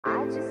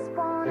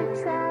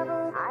wanna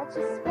travel. I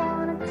just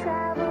wanna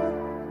travel.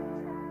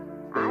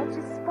 I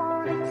just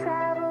wanna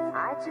travel.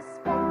 I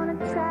just wanna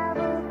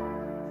travel.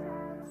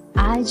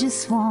 I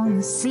just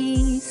wanna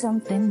see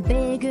something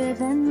bigger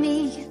than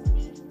me.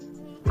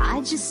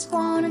 I just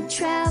wanna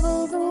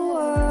travel the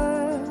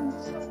world.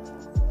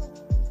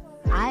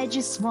 I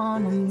just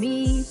wanna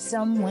meet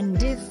someone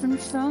different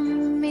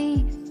from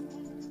me.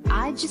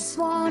 I just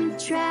wanna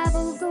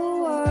travel the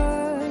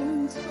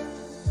world.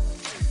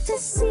 To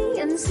see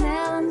and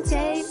smell and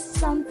taste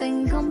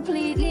something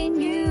completely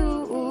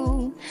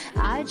new.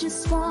 I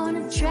just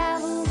wanna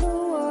travel the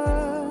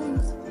world.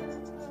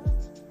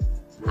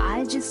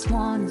 I just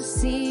wanna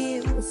see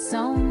it with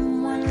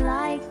someone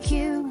like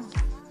you.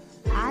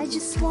 I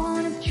just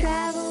wanna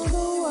travel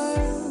the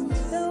world,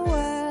 the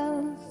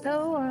world, the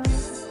world.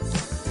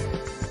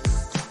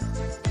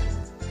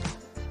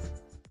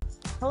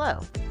 Hello,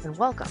 and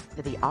welcome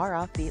to the Our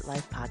Offbeat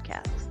Life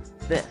podcast.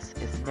 This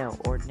is no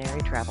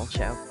ordinary travel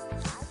show.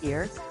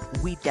 Here,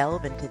 we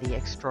delve into the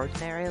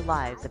extraordinary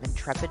lives of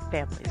intrepid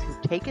families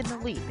who've taken the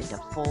leap into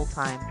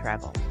full-time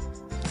travel.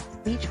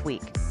 Each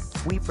week,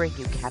 we bring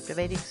you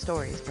captivating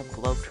stories from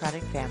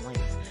globe-trotting families,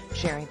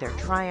 sharing their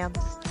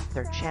triumphs,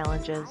 their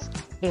challenges,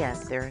 and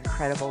their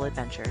incredible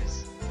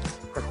adventures.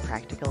 From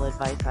practical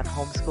advice on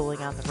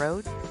homeschooling on the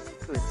road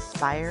to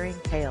inspiring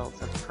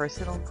tales of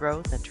personal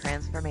growth and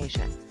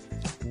transformation,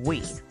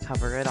 we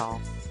cover it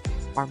all.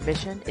 Our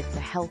mission is to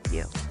help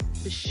you,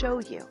 to show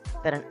you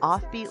that an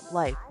offbeat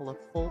life full of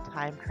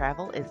full-time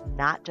travel is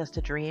not just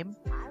a dream,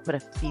 but a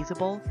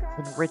feasible,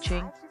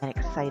 enriching, and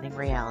exciting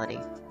reality.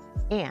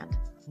 And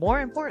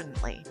more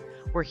importantly,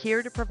 we're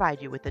here to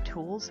provide you with the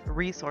tools,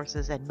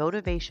 resources, and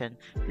motivation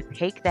to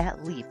take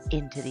that leap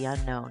into the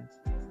unknown.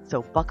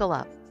 So buckle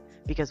up,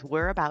 because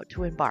we're about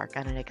to embark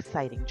on an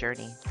exciting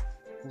journey.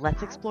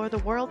 Let's explore the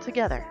world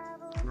together,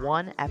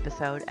 one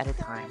episode at a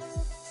time.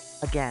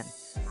 Again,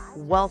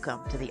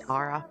 welcome to the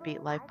Our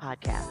Offbeat Life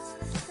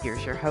podcast.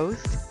 Here's your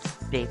host,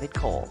 David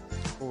Cole.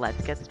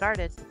 Let's get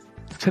started.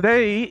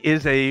 Today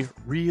is a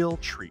real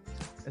treat,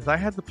 as I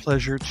had the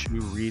pleasure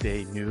to read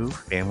a new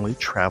family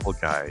travel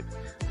guide.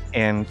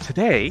 And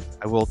today,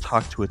 I will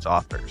talk to its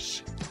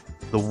authors.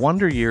 The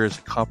Wonder Year is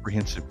a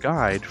comprehensive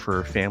guide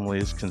for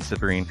families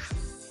considering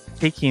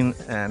taking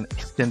an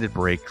extended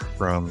break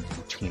from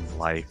routine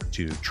life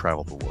to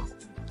travel the world.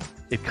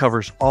 It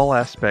covers all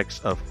aspects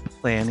of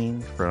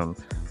planning, from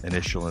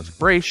initial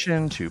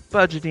inspiration to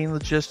budgeting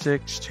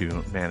logistics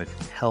to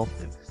managing health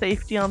and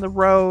safety on the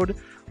road,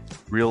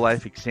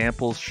 real-life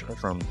examples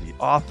from the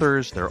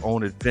authors, their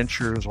own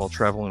adventures while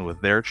traveling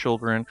with their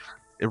children.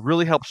 It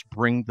really helps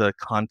bring the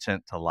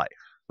content to life.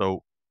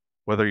 So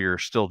whether you're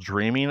still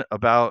dreaming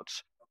about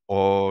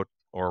or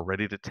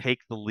ready to take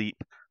the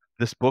leap,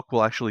 this book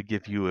will actually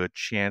give you a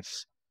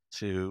chance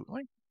to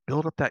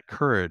build up that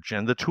courage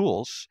and the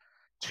tools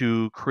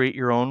to create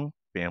your own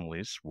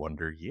family's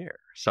Wonder Year.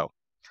 So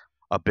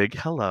a big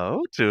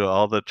hello to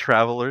all the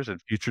travelers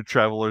and future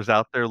travelers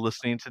out there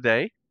listening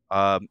today.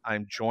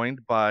 I'm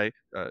joined by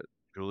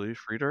Julie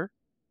Frieder,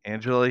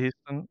 Angela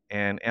Heaton,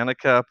 and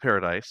Annika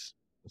Paradise,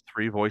 the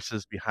three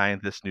voices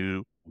behind this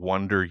new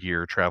Wonder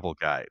Year travel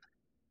guide.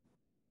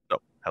 So,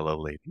 hello,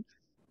 ladies.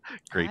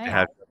 Great Hi. to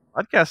have you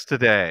on the podcast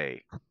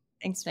today.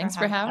 Thanks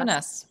for having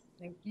us.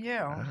 Thank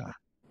you.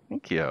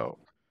 Thank you.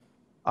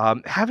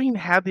 Having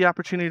had the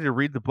opportunity to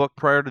read the book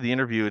prior to the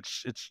interview,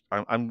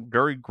 I'm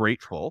very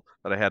grateful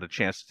that I had a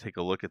chance to take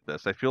a look at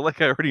this. I feel like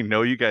I already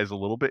know you guys a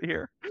little bit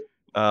here.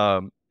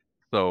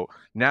 So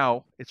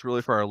now it's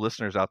really for our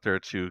listeners out there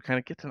to kind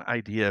of get an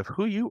idea of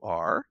who you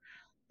are.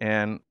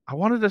 And I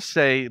wanted to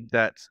say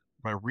that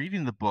by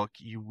reading the book,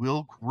 you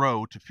will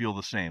grow to feel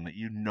the same, that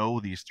you know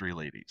these three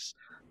ladies.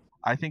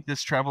 I think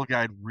this travel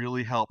guide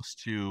really helps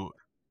to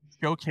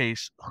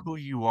showcase who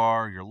you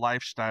are, your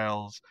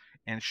lifestyles,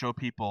 and show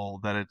people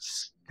that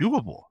it's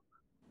doable.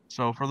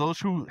 So for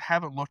those who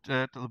haven't looked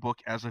at the book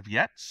as of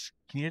yet,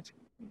 can you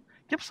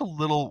give us a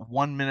little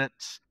 1 minute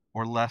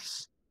or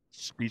less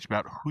speech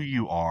about who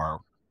you are?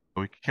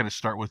 We can kind of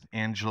start with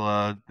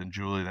Angela, then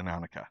Julie, then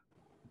Annika.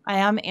 I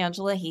am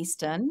Angela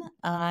Heaston.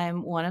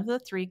 I'm one of the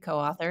three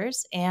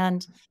co-authors,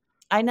 and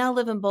I now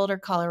live in Boulder,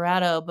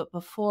 Colorado, but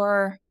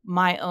before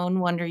my own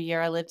Wonder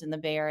Year, I lived in the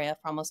Bay Area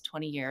for almost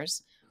 20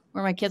 years,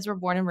 where my kids were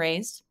born and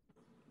raised.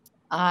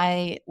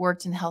 I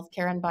worked in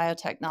healthcare and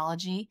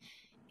biotechnology,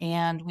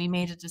 and we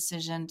made a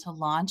decision to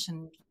launch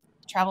and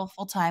travel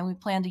full-time. We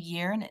planned a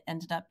year, and it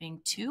ended up being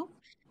 2.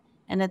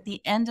 And at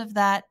the end of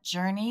that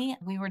journey,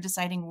 we were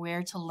deciding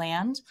where to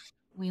land.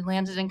 We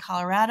landed in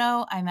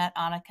Colorado. I met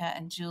Annika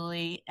and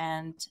Julie,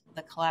 and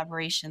the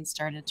collaboration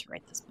started to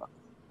write this book.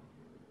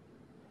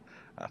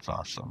 That's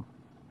awesome.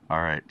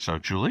 All right. So,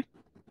 Julie?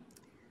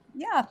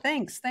 Yeah,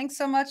 thanks. Thanks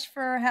so much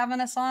for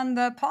having us on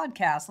the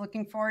podcast.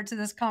 Looking forward to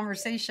this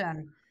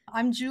conversation.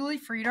 I'm Julie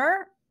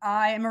Frieder.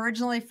 I am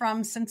originally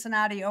from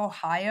Cincinnati,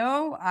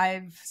 Ohio.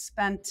 I've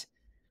spent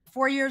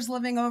 4 years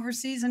living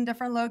overseas in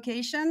different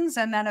locations,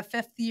 and then a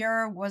 5th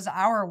year was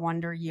our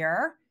Wonder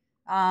Year.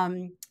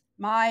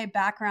 My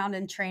background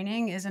and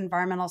training is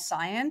environmental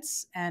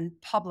science and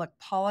public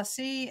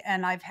policy,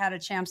 and I've had a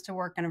chance to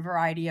work in a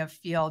variety of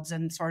fields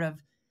and sort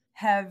of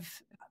have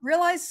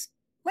realized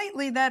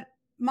lately that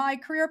my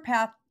career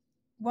path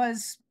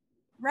was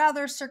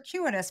rather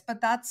circuitous,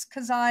 but that's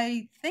because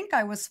I think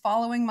I was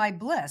following my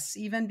bliss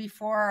even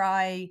before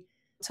I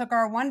took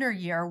our Wonder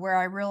Year, where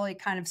I really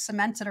kind of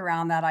cemented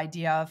around that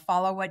idea of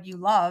follow what you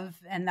love,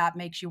 and that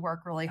makes you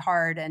work really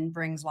hard and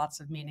brings lots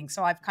of meaning.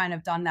 So I've kind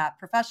of done that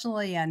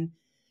professionally and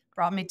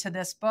brought me to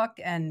this book,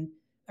 and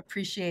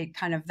appreciate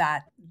kind of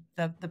that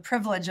the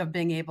privilege of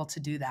being able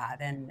to do that.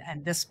 And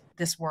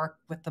this work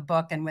with the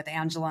book and with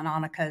Angela and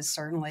Annika is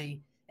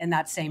certainly in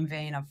that same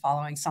vein of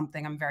following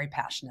something I'm very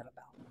passionate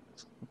about.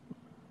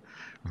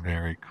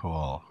 Very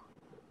cool.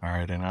 All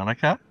right, and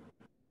Annika?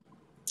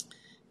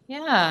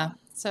 Yeah.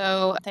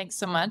 So thanks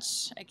so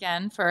much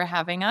again for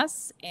having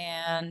us.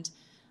 And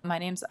my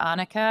name's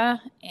Annika,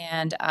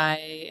 and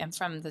I am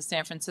from the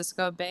San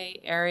Francisco Bay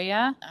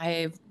Area.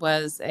 I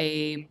was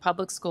a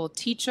public school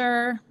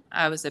teacher.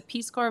 I was a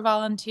Peace Corps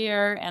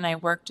volunteer, and I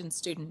worked in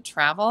student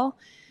travel.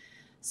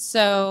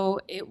 So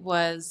it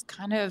was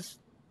kind of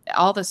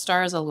all the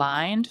stars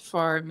aligned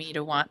for me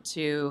to want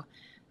to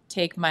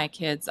take my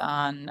kids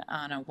on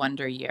a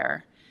Wonder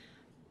Year.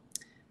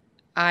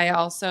 I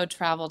also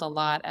traveled a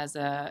lot as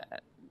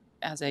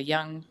a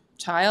young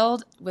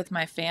child with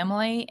my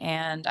family,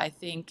 and I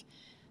think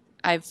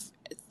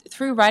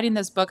through writing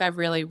this book, I've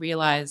really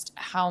realized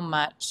how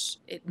much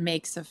it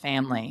makes a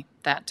family,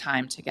 that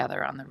time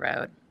together on the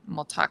road. And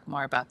we'll talk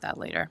more about that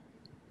later.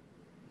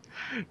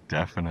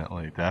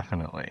 Definitely.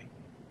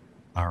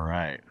 All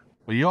right.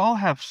 Well, you all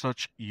have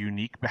such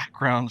unique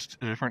backgrounds,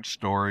 different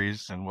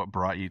stories, and what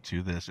brought you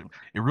to this.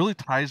 It really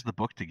ties the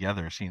book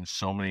together, seeing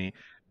so many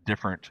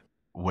different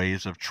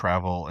ways of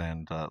travel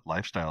and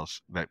lifestyles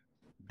that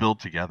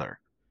build together.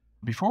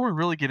 Before we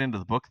really get into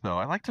the book, though,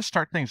 I like to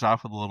start things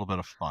off with a little bit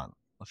of fun.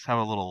 Let's have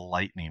a little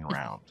lightning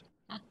round.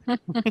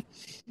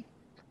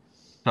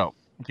 So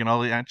you can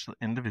all answer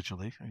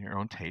individually on your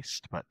own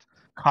taste, but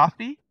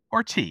coffee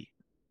or tea?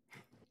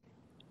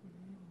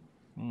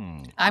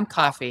 I'm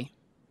coffee.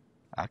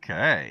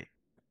 Okay.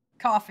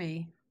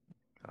 Coffee.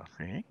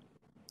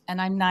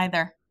 And I'm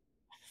neither.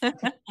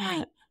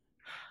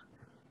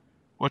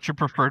 What's your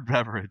preferred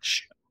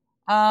beverage?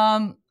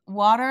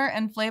 Water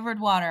and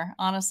flavored water,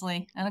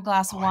 honestly, and a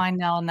glass of wine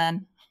now and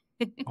then.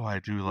 Oh, I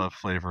do love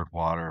flavored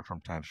water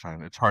from time to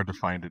time. It's hard to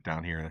find it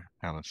down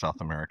in South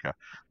America.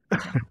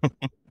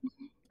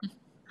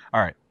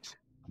 All right.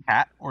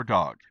 Cat or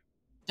dog?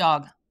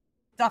 Dog.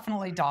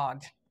 Definitely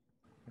dog.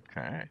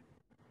 Okay.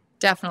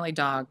 Definitely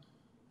dog.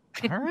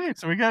 All right.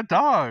 So we got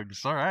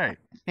dogs. All right.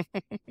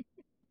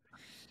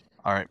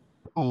 All right.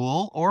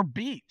 Pool or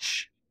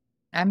beach?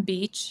 I'm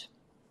beach.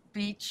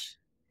 Beach.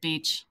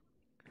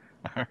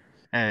 All right.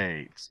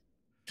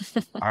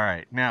 All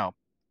right. Now,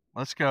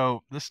 let's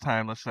go. This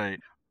time, let's say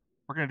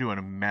we're going to do an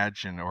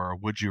imagine or a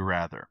would you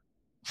rather.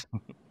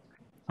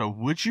 So,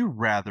 would you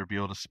rather be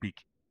able to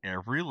speak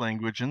every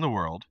language in the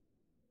world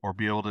or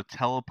be able to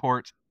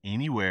teleport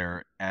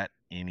anywhere at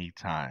any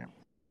time?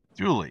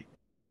 Julie.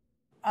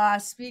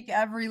 Speak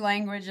every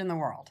language in the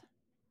world.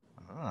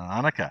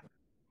 Annika.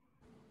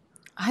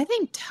 I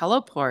think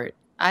teleport.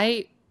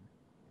 I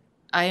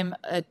am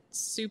a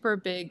super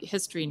big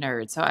history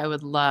nerd, so I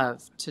would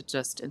love to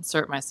just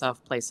insert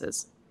myself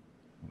places.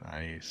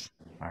 Nice.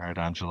 All right,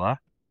 Angela.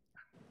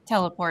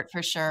 Teleport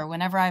for sure.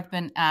 Whenever I've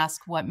been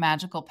asked what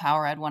magical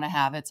power I'd want to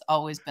have, it's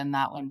always been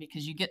that one,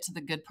 because you get to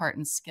the good part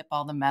and skip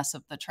all the mess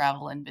of the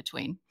travel in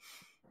between.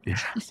 Yeah.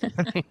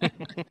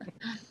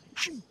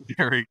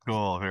 Very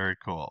cool. Very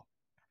cool.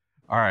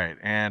 All right.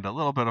 And a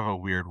little bit of a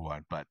weird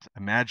one, but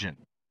imagine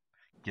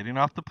getting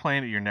off the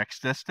plane at your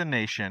next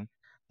destination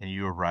and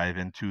you arrive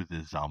into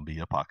the zombie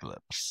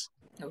apocalypse.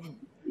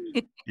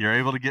 You're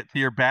able to get to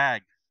your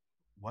bag.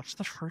 What's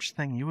the first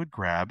thing you would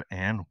grab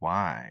and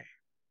why?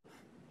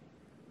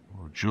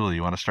 Oh, Julie,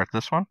 you want to start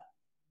this one?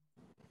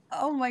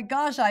 Oh my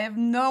gosh, I have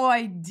no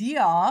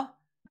idea.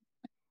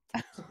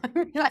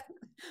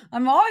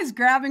 I'm always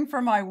grabbing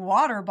for my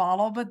water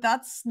bottle, but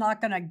that's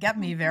not going to get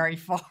me very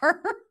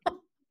far.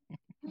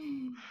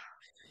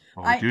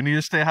 Well, we do need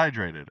to stay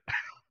hydrated.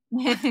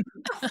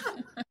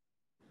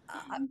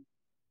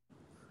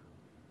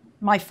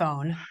 My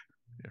phone.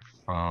 Your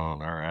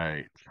phone. All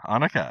right.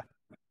 Annika.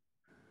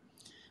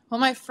 Well,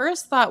 my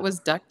first thought was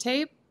duct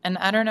tape, and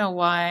I don't know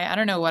why. I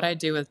don't know what I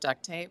do with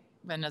duct tape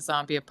in a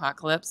zombie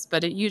apocalypse,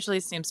 but it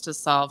usually seems to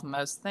solve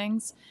most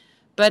things.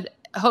 But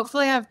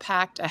hopefully I've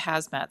packed a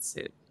hazmat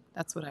suit.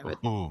 That's what I would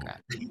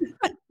grab.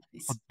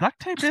 Well, duct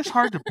tape is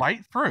hard to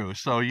bite through,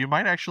 so you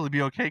might actually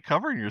be okay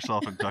covering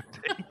yourself in duct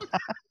tape.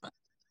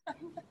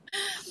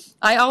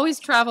 I always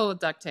travel with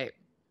duct tape.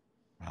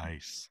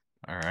 Nice.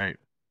 All right.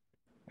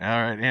 All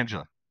right,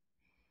 Angela.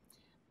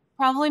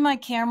 Probably my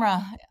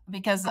camera,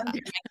 because my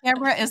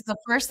camera is the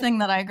first thing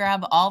that I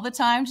grab all the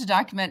time to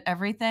document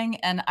everything.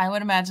 And I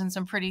would imagine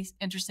some pretty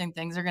interesting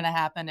things are going to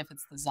happen if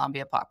it's the zombie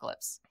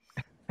apocalypse.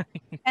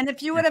 And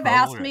if you would You're have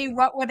asked totally me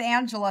what would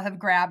Angela have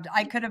grabbed,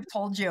 I could have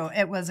told you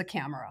it was a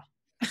camera.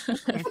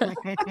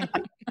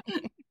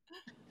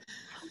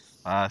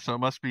 So it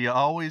must be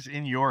always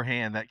in your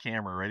hand, that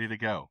camera, ready to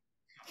go.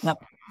 Yep.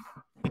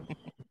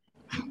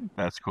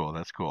 That's cool.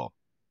 That's cool.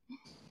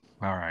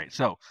 All right.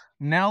 So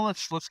now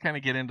let's kind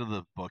of get into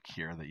the book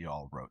here that you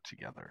all wrote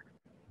together.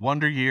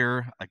 Wonder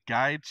Year, a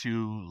guide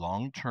to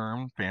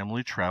long-term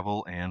family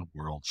travel and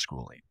world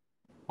schooling.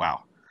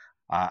 Wow.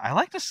 I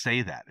like to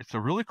say that. It's a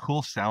really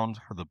cool sound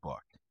for the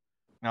book.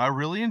 Now, I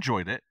really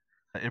enjoyed it.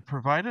 It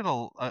provided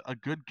a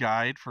good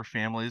guide for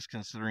families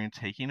considering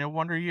taking a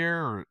Wonder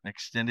Year or an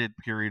extended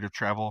period of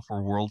travel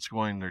for world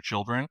schooling their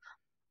children.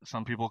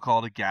 Some people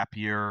call it a gap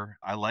year.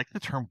 I like the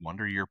term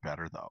Wonder Year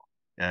better, though.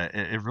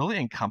 It really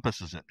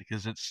encompasses it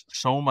because it's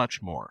so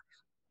much more.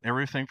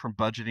 Everything from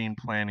budgeting,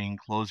 planning,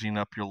 closing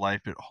up your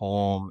life at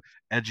home,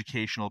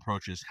 educational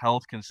approaches,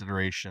 health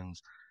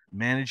considerations,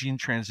 managing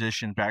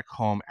transition back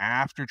home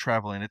after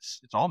traveling. It's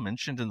all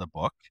mentioned in the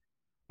book.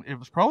 It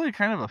was probably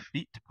kind of a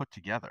feat to put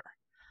together.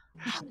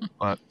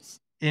 But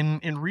in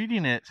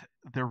reading it,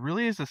 there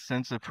really is a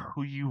sense of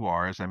who you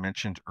are, as I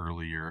mentioned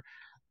earlier,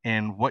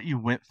 and what you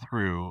went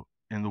through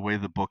in the way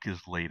the book is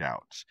laid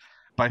out.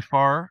 By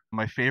far,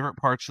 my favorite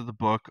parts of the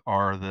book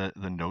are the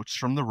notes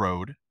from the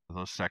road,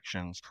 those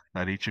sections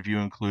that each of you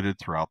included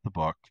throughout the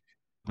book.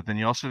 But then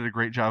you also did a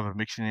great job of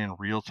mixing in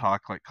real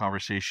talk, like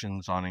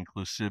conversations on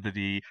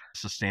inclusivity,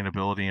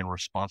 sustainability, and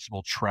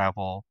responsible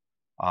travel.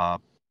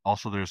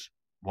 Also, there's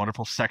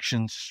wonderful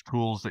sections,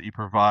 tools that you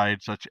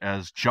provide, such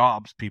as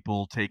jobs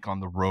people take on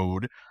the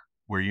road,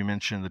 where you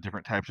mentioned the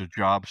different types of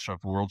jobs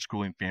of world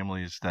schooling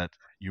families that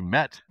you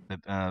met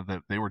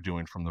that they were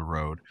doing from the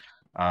road,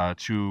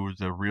 to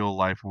the real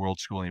life world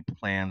schooling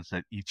plans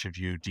that each of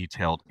you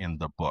detailed in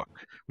the book,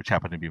 which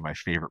happened to be my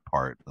favorite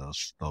part,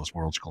 those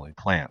world schooling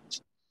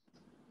plans.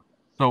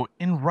 So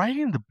in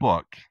writing the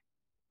book,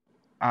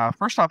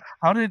 first off,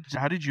 how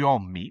did you all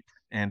meet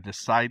and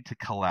decide to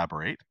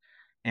collaborate?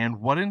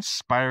 And what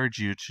inspired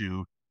you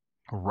to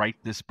write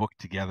this book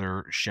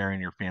together,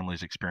 sharing your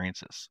family's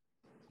experiences?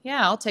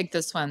 Yeah, I'll take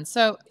this one.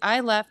 So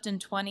I left in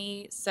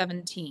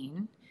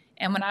 2017,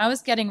 and when I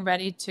was getting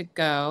ready to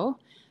go,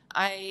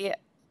 I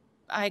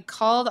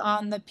called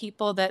on the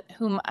people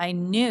whom I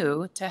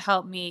knew to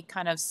help me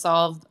kind of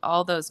solve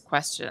all those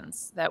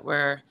questions that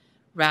were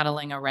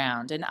rattling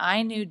around. And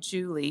I knew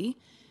Julie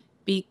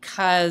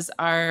because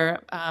our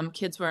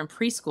kids were in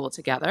preschool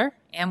together,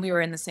 and we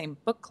were in the same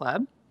book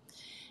club.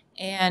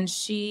 And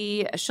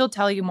she'll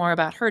tell you more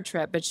about her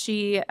trip, but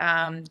she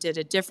did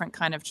a different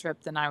kind of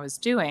trip than I was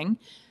doing.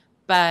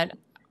 But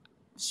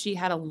she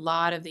had a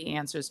lot of the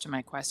answers to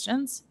my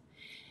questions.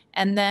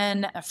 And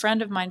then a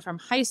friend of mine from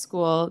high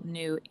school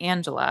knew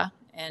Angela.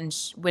 And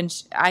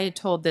I had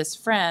told this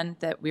friend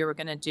that we were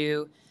going to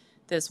do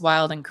this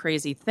wild and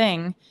crazy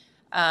thing,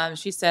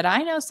 she said,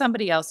 I know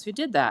somebody else who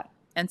did that.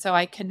 And so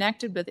I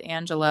connected with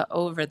Angela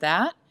over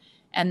that.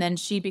 And then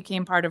she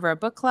became part of our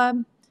book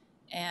club.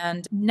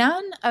 And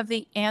none of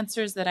the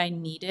answers that I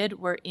needed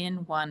were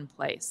in one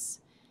place.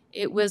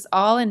 It was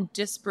all in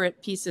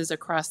disparate pieces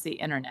across the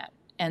internet.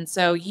 And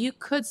so you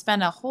could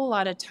spend a whole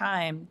lot of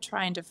time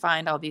trying to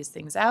find all these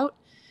things out.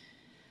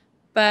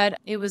 But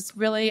it was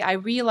really, I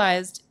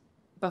realized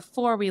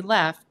before we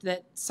left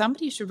that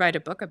somebody should write a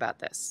book about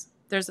this.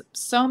 There's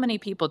so many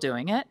people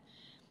doing it.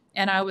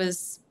 And I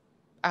was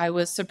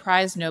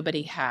surprised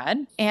nobody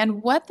had.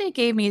 And what they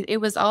gave me,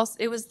 it was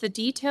the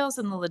details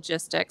and the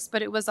logistics,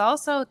 but it was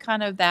also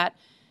kind of that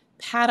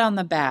pat on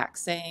the back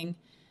saying,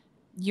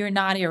 you're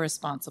not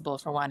irresponsible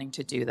for wanting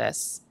to do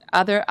this.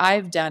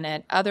 I've done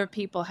it. Other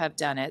people have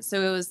done it.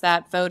 So it was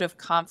that vote of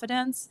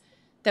confidence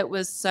that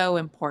was so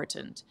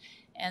important.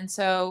 And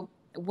so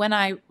when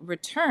I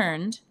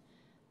returned,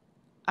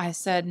 I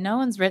said, no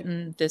one's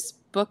written this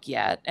book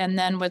yet. And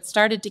then what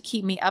started to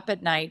keep me up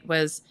at night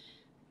was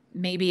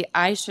maybe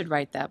I should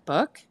write that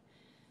book.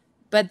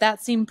 But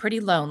that seemed pretty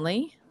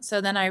lonely.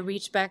 So then I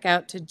reached back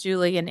out to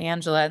Julie and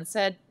Angela and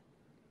said,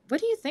 what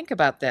do you think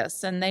about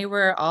this? And they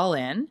were all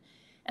in.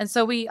 And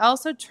so we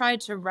also tried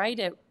to write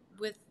it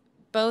with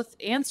both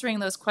answering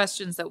those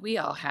questions that we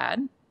all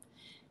had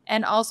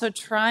and also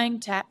trying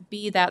to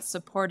be that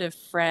supportive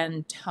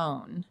friend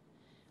tone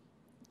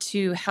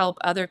to help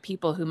other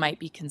people who might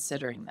be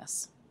considering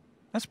this.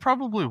 That's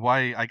probably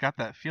why I got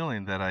that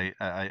feeling that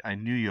I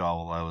knew you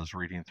all while I was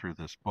reading through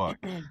this book.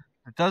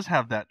 It does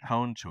have that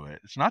tone to it.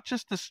 It's not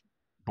just this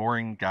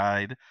boring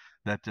guide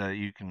that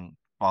you can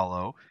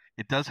follow.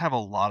 It does have a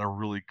lot of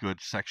really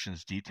good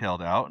sections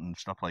detailed out and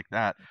stuff like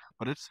that,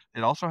 but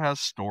it also has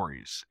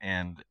stories,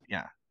 and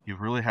yeah, you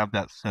really have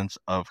that sense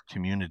of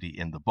community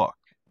in the book,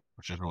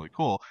 which is really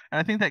cool. And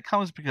I think that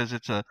comes because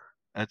it's a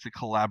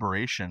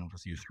collaboration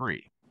with you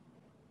three.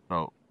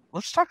 So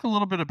let's talk a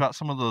little bit about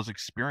some of those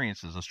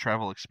experiences, those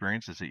travel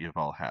experiences that you've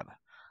all had.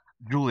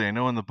 Julie, I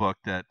know in the book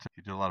that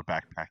you did a lot of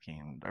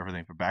backpacking,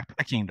 everything from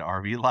backpacking to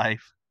RV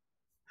life.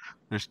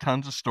 There's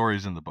tons of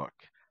stories in the book.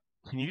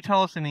 Can you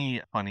tell us any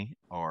funny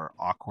or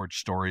awkward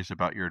stories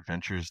about your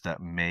adventures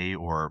that may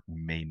or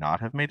may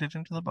not have made it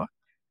into the book?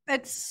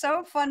 It's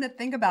so fun to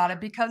think about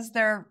it because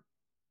there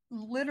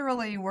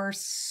literally were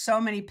so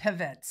many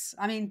pivots.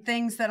 I mean,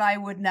 things that I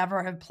would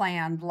never have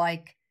planned,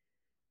 like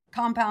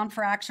compound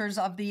fractures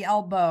of the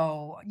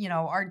elbow. You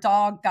know, our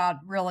dog got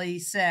really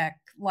sick,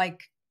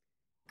 like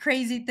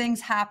crazy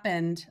things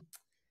happened.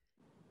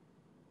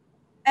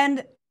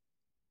 And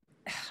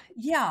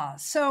yeah,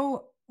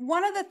 so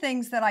one of the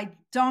things that I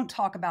don't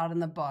talk about in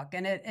the book,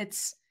 and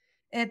it's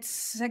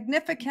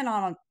significant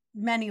on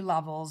many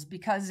levels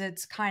because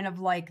it's kind of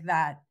like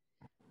that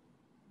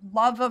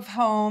love of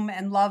home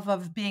and love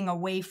of being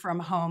away from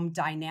home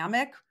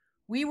dynamic.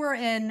 We were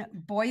in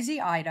Boise,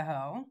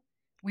 Idaho.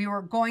 We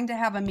were going to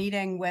have a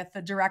meeting with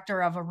the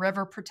director of a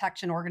river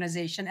protection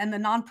organization and the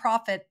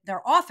nonprofit,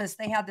 their office,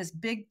 they had this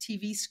big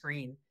TV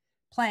screen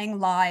playing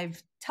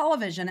live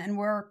television. And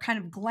we're kind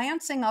of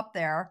glancing up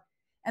there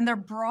and they're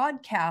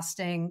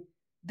broadcasting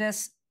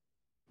this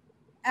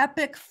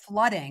epic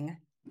flooding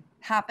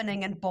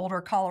happening in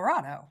Boulder,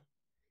 Colorado.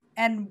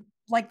 And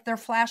like they're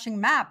flashing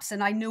maps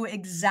and I knew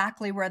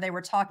exactly where they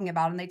were talking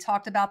about. And they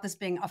talked about this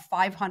being a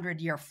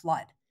 500-year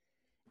flood.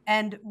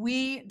 And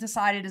we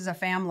decided as a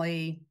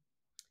family,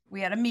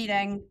 we had a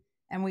meeting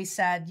and we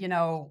said, you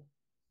know,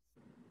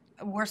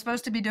 we're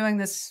supposed to be doing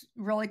this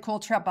really cool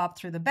trip up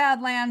through the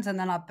Badlands and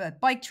then up a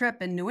bike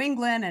trip in New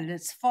England and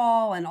it's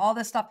fall and all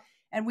this stuff.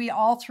 And we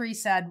all three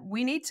said,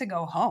 we need to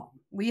go home.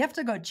 We have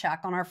to go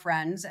check on our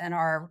friends and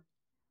our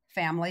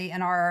family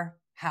and our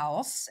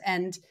house.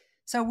 And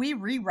so we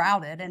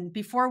rerouted. And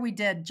before we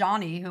did,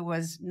 Johnny, who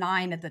was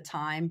 9 at the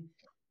time,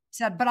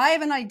 said, but I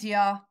have an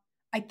idea.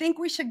 I think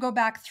we should go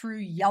back through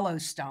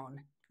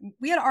Yellowstone.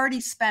 We had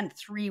already spent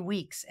 3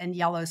 weeks in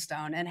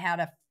Yellowstone and had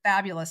a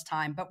fabulous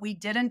time, but we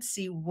didn't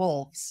see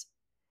wolves.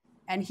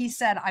 And he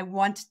said, I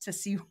want to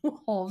see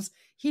wolves.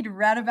 He'd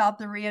read about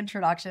the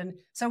reintroduction.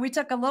 So we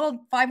took a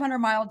little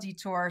 500-mile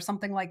detour,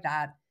 something like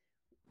that,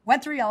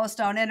 went through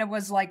Yellowstone, and it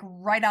was like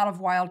right out of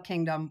Wild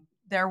Kingdom.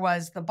 There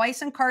was the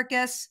bison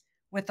carcass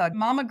with a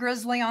mama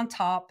grizzly on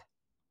top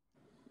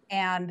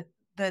and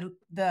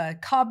the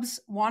cubs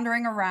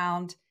wandering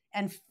around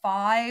and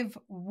 5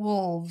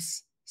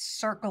 wolves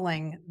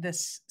circling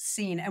this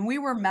scene. And we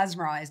were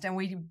mesmerized and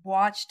we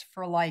watched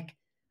for like,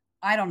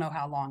 I don't know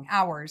how long,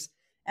 hours.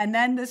 And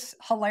then this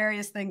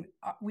hilarious thing,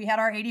 we had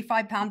our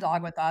 85-pound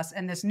dog with us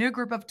and this new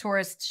group of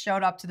tourists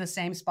showed up to the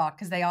same spot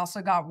because they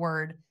also got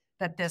word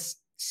that this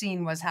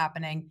scene was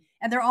happening.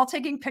 And they're all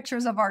taking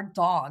pictures of our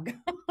dog.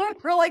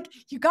 We're like,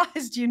 you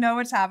guys, do you know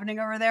what's happening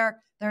over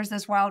there? There's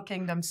this Wild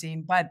Kingdom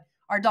scene, but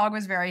our dog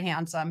was very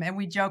handsome. And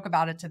we joke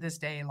about it to this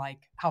day, like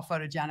how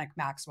photogenic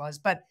Max was.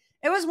 But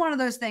it was one of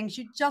those things,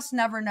 you just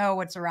never know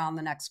what's around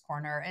the next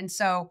corner. And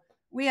so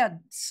we had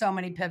so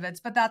many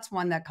pivots, but that's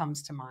one that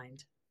comes to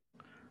mind.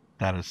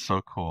 That is so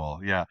cool.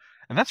 Yeah.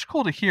 And that's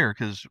cool to hear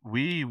because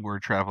we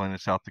were traveling in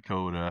South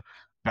Dakota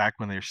back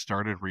when they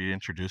started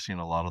reintroducing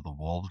a lot of the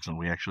wolves. And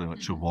we actually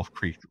went to Wolf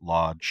Creek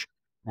Lodge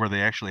where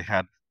they actually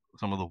had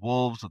some of the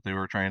wolves that they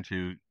were trying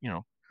to,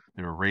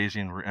 they were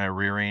raising,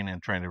 rearing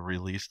and trying to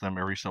release them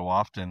every so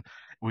often.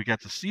 We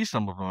got to see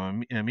some of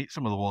them and meet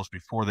some of the wolves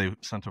before they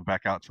sent them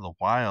back out to the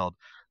wild.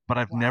 But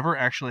I've never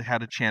actually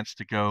had a chance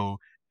to go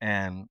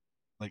and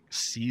like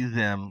see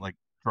them like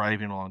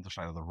driving along the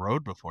side of the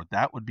road before.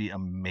 That would be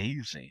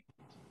amazing.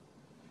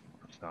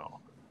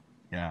 So,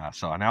 yeah.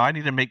 So now I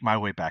need to make my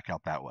way back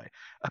out that way.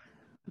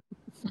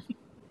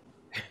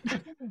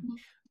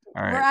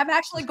 All right. I'm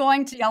actually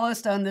going to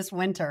Yellowstone this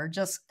winter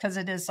just because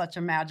it is such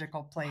a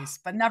magical place,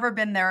 but never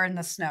been there in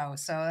the snow.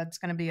 So it's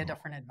going to be a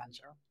different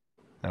adventure.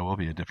 That will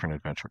be a different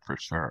adventure for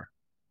sure.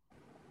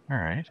 All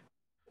right.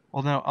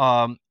 Well,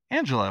 now,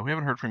 Angela, we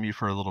haven't heard from you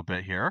for a little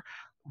bit here.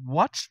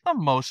 What's the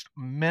most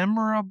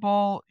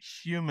memorable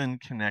human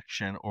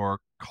connection or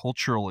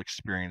cultural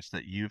experience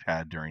that you've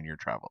had during your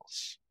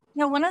travels?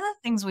 One of the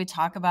things we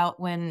talk about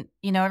when,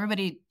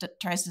 everybody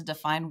tries to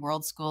define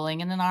world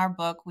schooling, and in our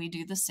book, we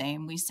do the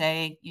same. We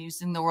say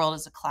using the world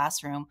as a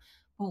classroom.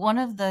 But one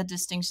of the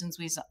distinctions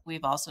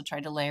we've also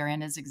tried to layer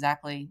in is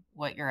exactly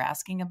what you're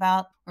asking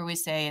about, where we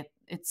say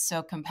it's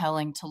so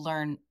compelling to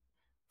learn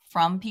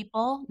from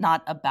people,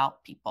 not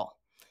about people.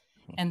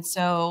 And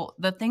so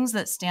the things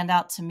that stand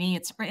out to me,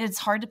 it's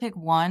hard to pick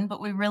one,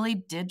 but we really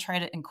did try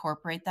to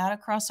incorporate that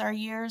across our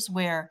years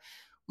where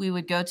we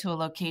would go to a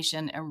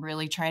location and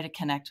really try to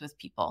connect with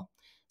people.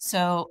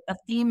 So a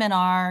theme in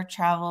our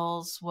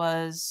travels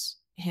was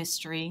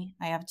history.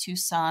 I have 2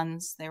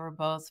 sons. They were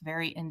both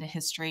very into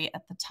history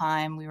at the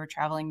time we were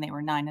traveling. They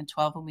were 9 and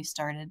 12 when we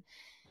started.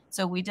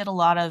 So we did a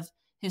lot of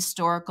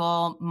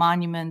historical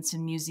monuments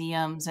and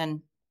museums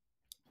and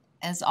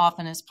as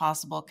often as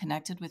possible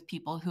connected with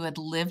people who had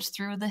lived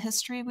through the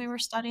history we were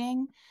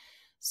studying.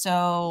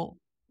 So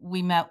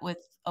we met with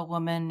a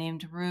woman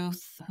named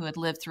Ruth who had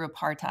lived through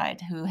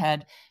apartheid, who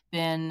had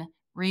been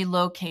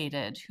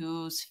relocated,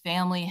 whose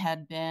family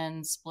had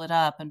been split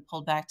up and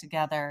pulled back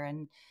together,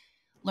 and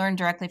learned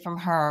directly from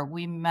her.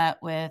 We met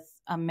with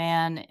a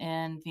man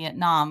in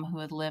Vietnam who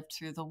had lived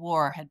through the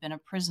war, had been a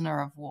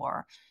prisoner of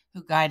war,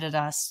 who guided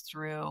us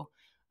through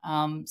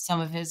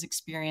some of his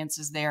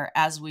experiences there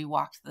as we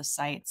walked the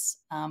sites.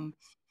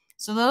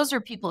 So those are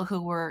people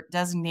who were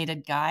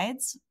designated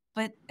guides,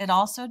 but it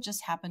also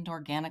just happened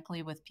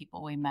organically with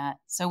people we met.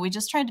 So we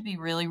just tried to be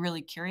really,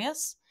 really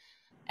curious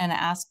and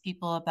ask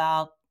people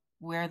about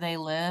where they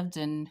lived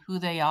and who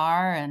they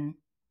are and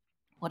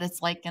what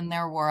it's like in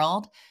their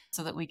world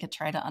so that we could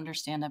try to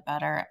understand it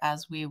better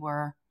as we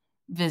were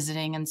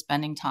visiting and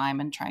spending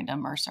time and trying to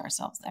immerse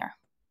ourselves there.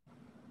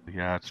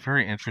 Yeah, it's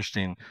very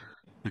interesting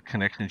the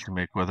connections you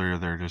make, whether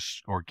they're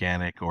just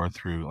organic or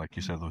through, like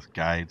you said, with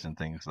guides and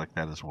things like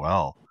that as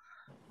well.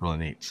 Really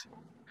neat.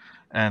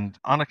 And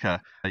Annika,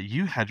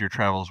 you had your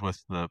travels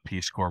with the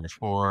Peace Corps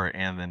before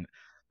and then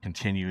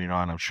continuing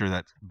on. I'm sure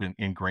that's been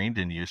ingrained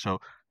in you. So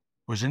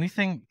was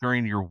anything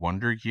during your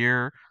Wonder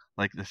Year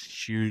like this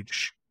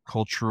huge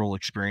cultural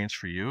experience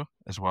for you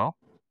as well?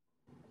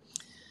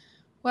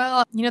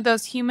 Well,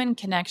 those human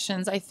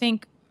connections, I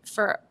think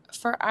for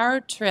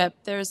our trip,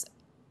 there's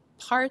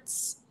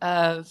parts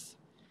of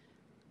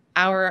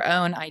our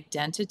own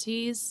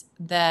identities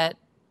that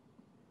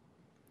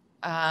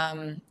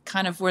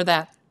kind of were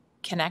that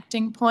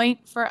connecting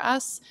point for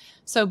us.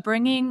 So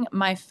bringing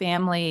my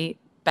family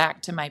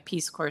back to my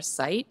Peace Corps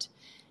site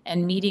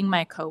and meeting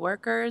my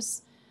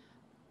coworkers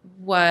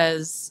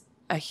was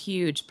a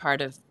huge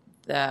part of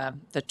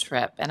the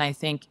trip. And I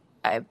think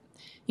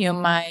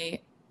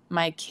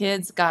my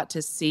kids got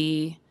to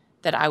see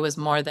that I was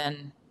more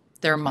than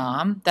their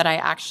mom, that I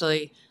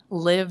actually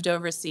lived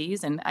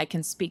overseas and I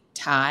can speak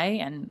Thai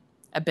and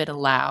a bit of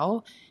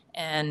Lao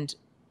and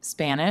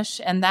Spanish.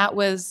 And that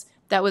was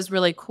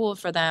really cool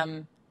for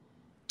them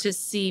to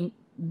see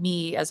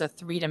me as a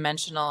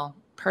three-dimensional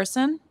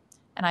person.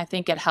 And I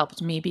think it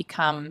helped me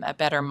become a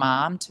better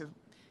mom, to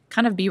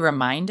kind of be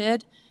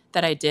reminded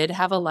that I did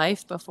have a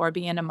life before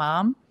being a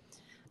mom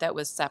that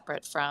was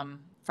separate from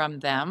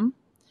them.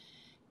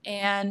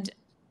 And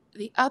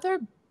the other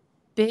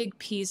big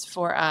piece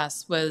for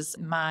us was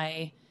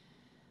my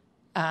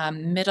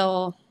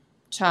middle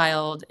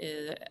child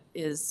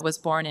was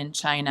born in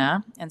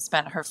China and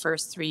spent her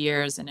first 3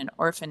 years in an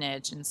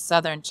orphanage in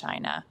southern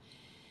China.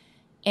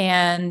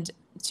 And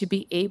to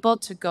be able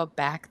to go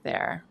back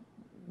there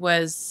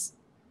was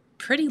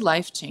pretty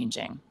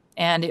life-changing.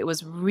 And it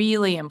was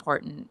really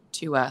important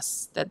to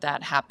us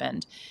that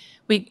happened.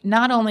 We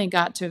not only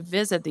got to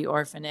visit the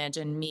orphanage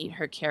and meet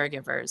her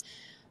caregivers,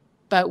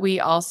 but we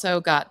also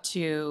got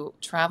to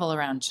travel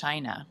around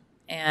China.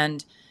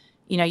 And,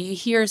 you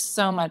hear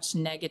so much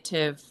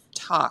negative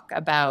talk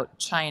about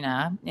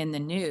China in the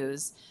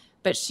news,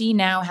 but she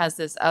now has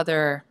this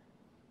other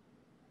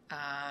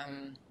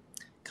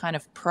kind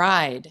of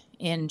pride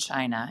in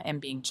China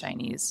and being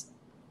Chinese.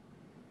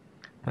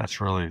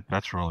 That's really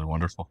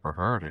wonderful for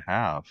her to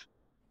have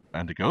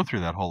and to go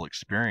through that whole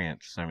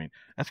experience. I mean,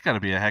 that's got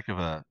to be a heck of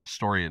a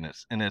story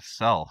in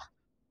itself.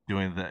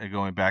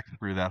 Going back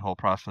through that whole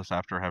process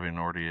after having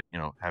already,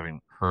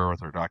 having her with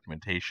her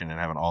documentation and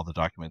having all the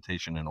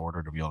documentation in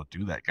order to be able to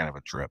do that kind of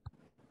a trip.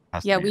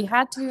 Yeah, we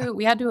had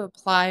to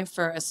apply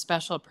for a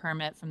special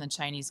permit from the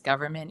Chinese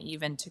government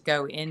even to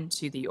go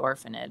into the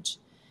orphanage.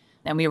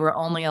 And we were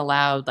only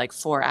allowed like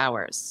 4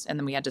 hours, and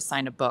then we had to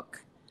sign a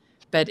book.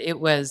 But it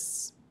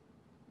was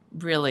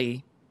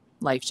really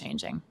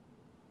life-changing.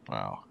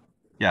 Wow.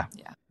 Yeah.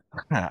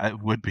 Yeah.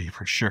 It would be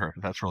for sure.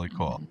 That's really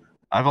cool. Mhm.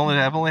 I've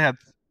only had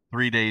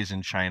 3 days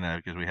in China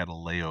because we had a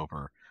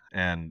layover,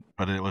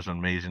 but it was an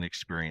amazing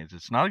experience.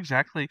 It's not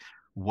exactly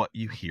what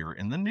you hear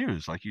in the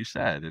news, like you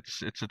said.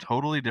 It's a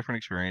totally different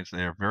experience.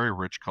 They are very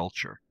rich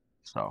culture.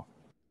 So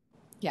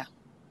Yeah.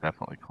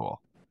 definitely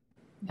cool.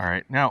 Yeah. All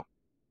right. Now,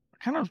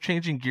 kind of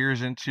changing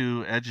gears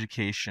into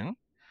education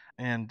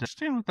and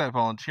staying with that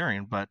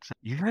volunteering, but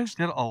you guys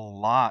did a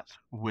lot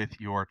with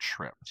your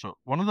trip. So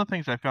one of the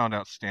things I found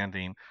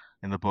outstanding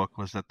in the book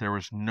was that there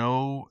was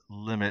no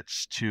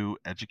limits to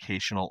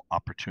educational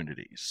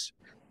opportunities.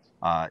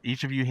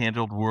 Each of you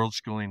handled world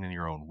schooling in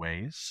your own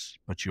ways,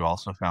 but you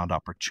also found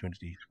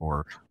opportunities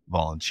for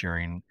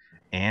volunteering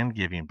and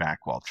giving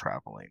back while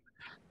traveling.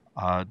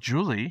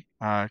 Julie,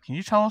 can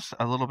you tell us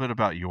a little bit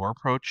about your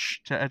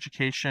approach to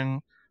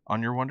education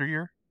on your Wonder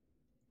Year?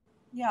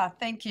 Yeah,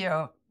 thank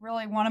you.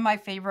 Really one of my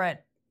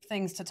favorite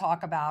things to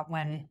talk about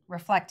when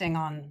reflecting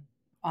on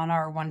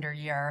our Wonder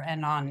Year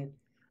and on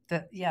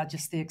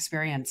just the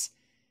experience.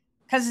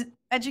 Because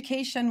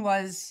education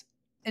was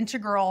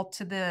integral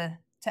to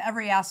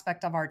every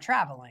aspect of our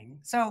traveling.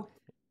 So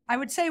I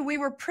would say we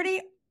were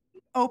pretty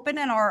open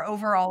in our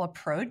overall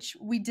approach.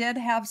 We did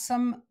have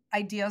some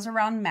ideas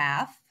around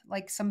math,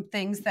 like some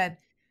things that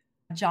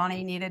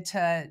Johnny needed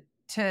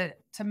to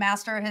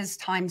master his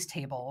times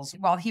tables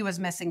while he was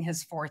missing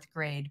his 4th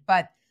grade.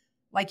 But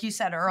like you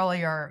said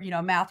earlier,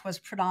 math was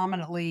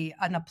predominantly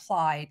an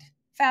applied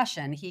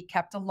fashion. He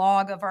kept a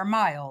log of our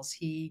miles.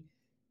 He,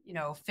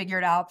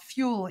 figured out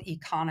fuel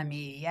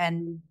economy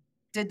and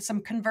did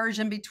some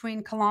conversion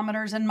between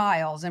kilometers and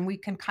miles. And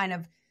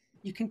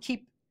you can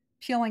keep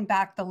peeling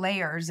back the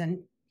layers and,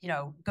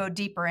 go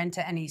deeper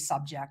into any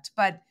subject.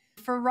 But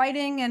for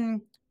writing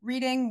and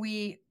reading,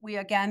 we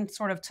again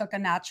sort of took a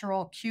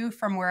natural cue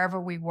from wherever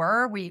we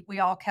were. We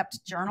all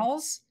kept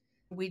journals.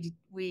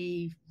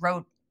 We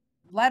wrote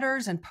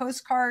letters and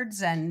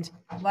postcards and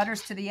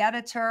letters to the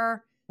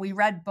editor. We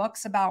read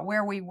books about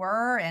where we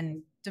were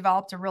and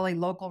developed a really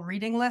local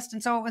reading list.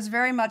 And so it was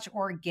very much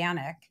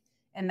organic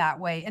in that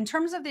way. In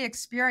terms of the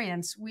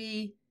experience,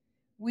 we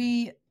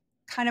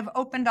kind of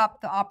opened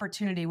up the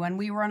opportunity. When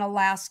we were in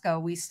Alaska,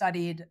 we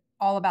studied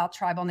all about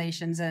tribal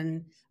nations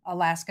and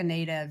Alaska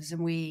natives,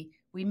 and we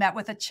met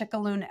with a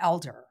Chickaloon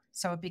elder.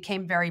 So it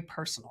became very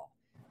personal.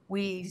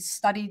 We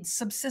studied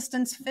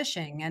subsistence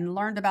fishing and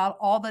learned about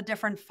all the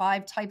different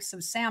 5 types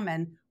of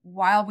salmon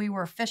while we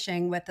were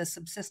fishing with a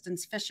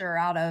subsistence fisher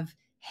out of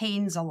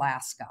Haines,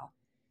 Alaska.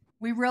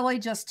 We really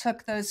just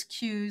took those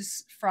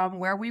cues from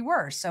where we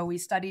were. So we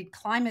studied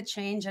climate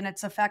change and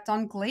its effect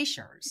on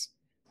glaciers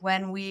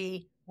when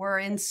we were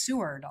in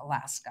Seward,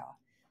 Alaska.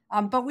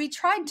 But we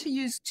tried to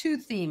use 2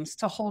 themes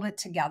to hold it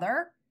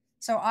together.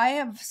 So I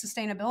have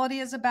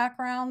sustainability as a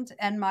background,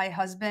 and my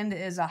husband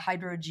is a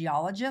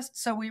hydrogeologist.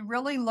 So we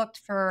really looked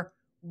for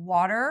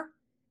water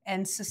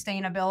and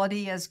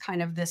sustainability as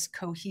kind of this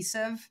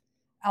cohesive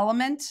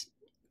element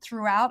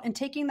throughout. And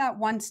taking that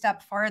one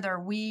step farther,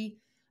 we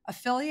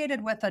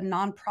affiliated with a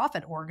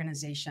nonprofit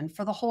organization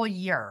for the whole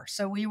year.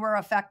 So we were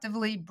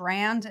effectively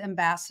brand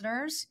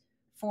ambassadors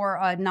for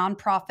a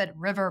nonprofit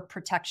river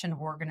protection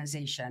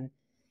organization.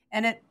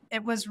 And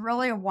it was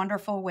really a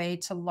wonderful way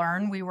to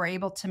learn. We were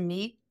able to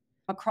meet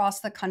across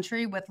the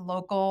country with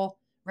local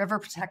river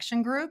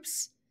protection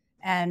groups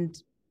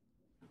and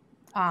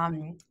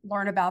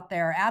learn about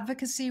their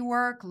advocacy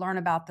work, learn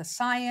about the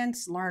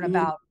science, learn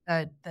about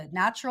the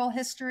natural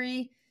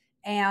history.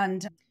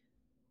 And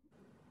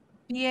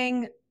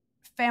being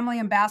family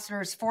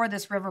ambassadors for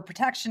this river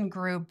protection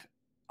group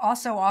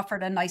also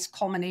offered a nice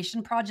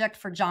culmination project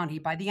for Johnny.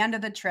 By the end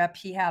of the trip,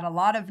 he had a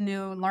lot of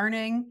new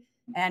learning,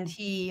 and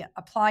he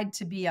applied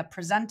to be a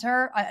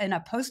presenter in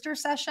a poster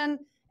session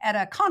at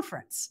a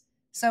conference.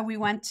 So we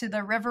went to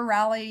the River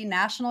Rally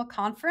National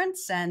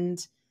Conference,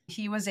 and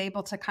he was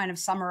able to kind of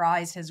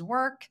summarize his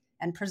work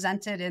and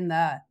present it in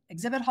the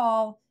exhibit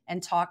hall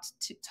and talk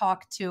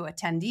to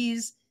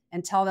attendees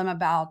and tell them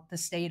about the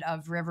state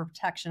of river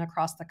protection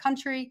across the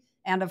country.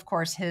 And of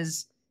course,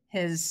 his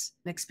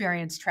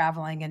experience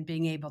traveling and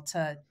being able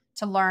to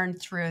learn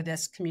through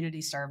this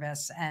community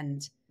service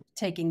and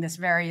taking this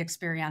very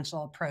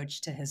experiential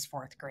approach to his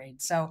 4th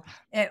grade. So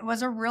it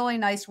was a really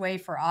nice way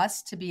for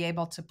us to be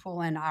able to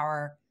pull in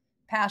our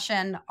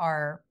passion,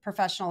 our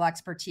professional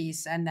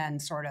expertise, and then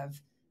sort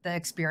of the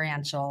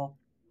experiential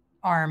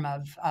arm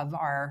of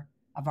our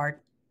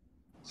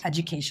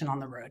education on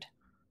the road.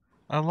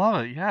 I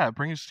love it. Yeah, it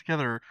brings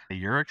together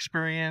your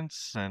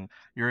experience, and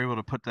you're able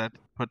to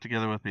put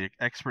together with the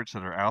experts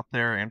that are out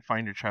there and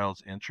find your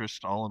child's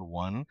interest all in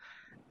one,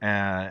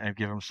 and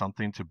give them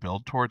something to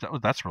build towards.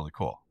 That's really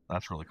cool.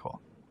 That's really cool.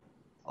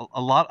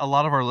 A lot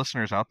of our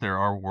listeners out there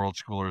are world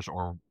schoolers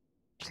or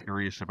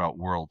curious about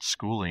world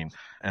schooling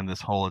and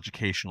this whole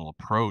educational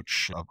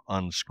approach of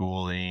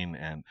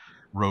unschooling and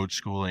road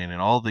schooling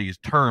and all these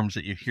terms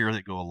that you hear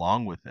that go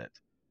along with it.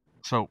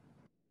 So,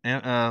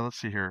 let's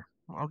see here.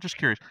 I'm just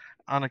curious,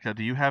 Annika,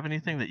 do you have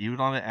anything that you would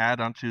want to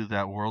add onto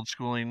that world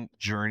schooling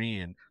journey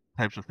and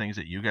types of things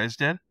that you guys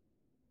did?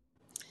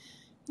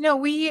 No,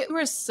 we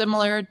were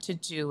similar to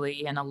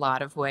Julie in a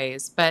lot of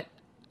ways, but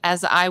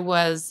as I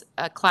was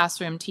a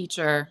classroom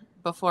teacher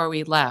before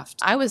we left,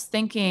 I was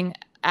thinking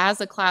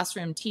as a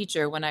classroom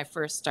teacher when I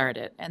first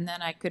started, and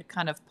then I could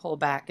kind of pull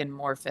back and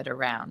morph it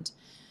around.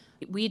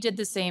 We did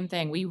the same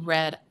thing. We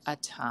read a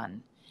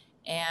ton.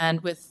 And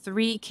with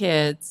 3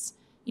 kids,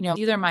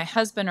 either my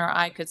husband or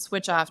I could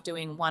switch off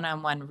doing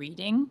one-on-one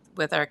reading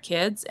with our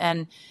kids.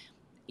 And,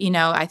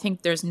 I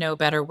think there's no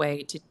better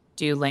way to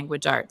do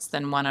language arts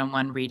than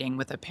one-on-one reading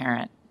with a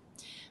parent.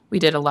 We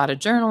did a lot of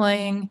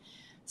journaling.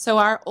 So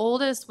our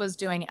oldest was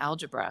doing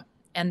algebra,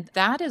 and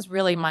that is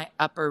really my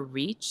upper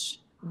reach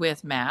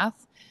with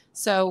math.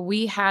 So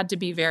we had to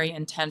be very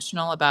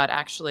intentional about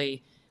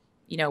actually,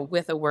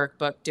 with a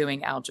workbook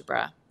doing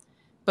algebra.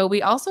 But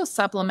we also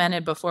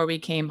supplemented before we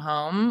came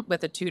home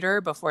with a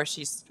tutor before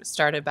she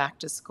started back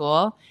to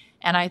school.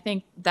 And I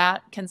think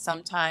that can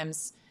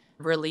sometimes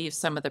relieve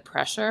some of the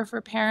pressure for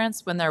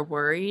parents when they're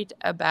worried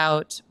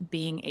about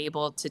being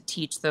able to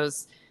teach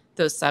those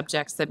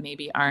subjects that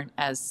maybe aren't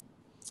as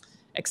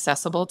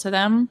accessible to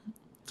them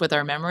with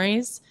our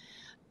memories.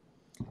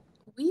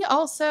 We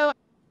also,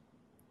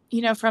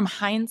 from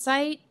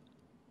hindsight,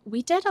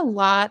 we did a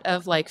lot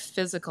of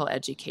physical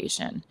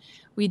education.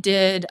 We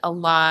did a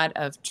lot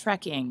of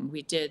trekking.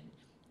 We did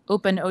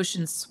open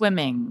ocean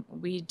swimming.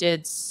 We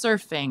did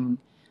surfing,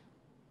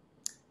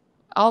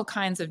 all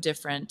kinds of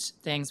different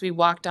things. We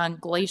walked on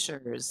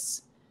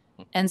glaciers.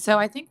 And so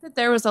I think that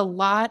there was a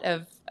lot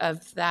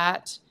of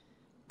that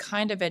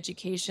kind of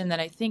education that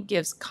I think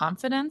gives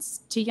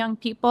confidence to young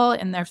people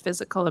in their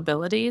physical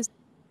abilities.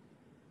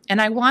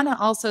 And I want to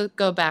also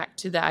go back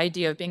to the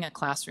idea of being a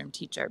classroom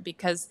teacher,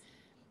 because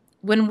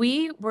when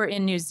we were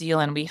in New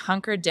Zealand, we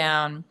hunkered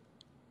down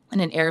in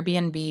an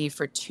Airbnb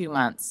for 2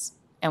 months,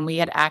 and we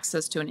had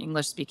access to an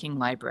English-speaking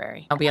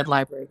library. We had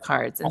library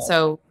cards. And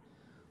so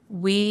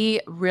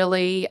we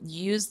really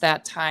used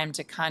that time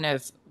to kind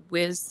of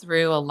whiz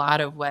through a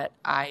lot of what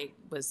I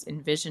was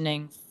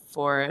envisioning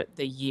for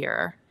the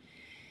year.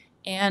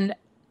 And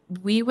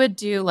we would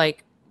do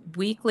like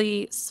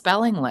weekly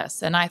spelling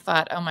lists. And I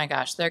thought, oh my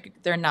gosh,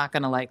 they're not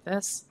going to like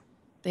this.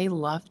 They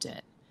loved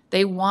it.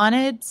 They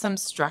wanted some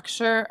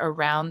structure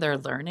around their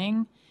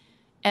learning.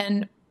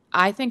 And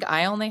I think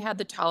I only had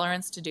the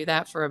tolerance to do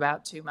that for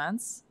about 2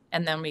 months.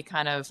 And then we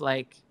kind of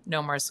like,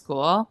 no more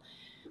school.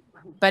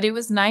 But it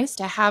was nice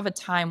to have a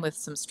time with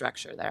some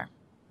structure there.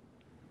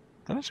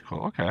 That is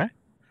cool. Okay.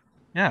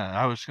 Yeah,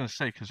 I was going to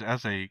say, because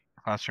as a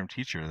classroom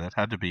teacher, that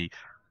had to be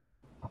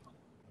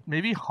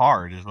maybe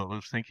hard, is what I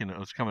was thinking. It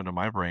was coming to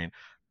my brain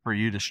for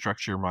you to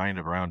structure your mind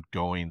around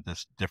going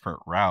this different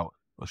route,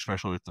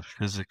 especially with the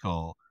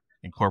physical,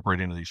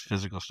 incorporating these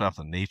physical stuff,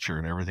 the nature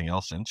and everything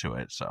else into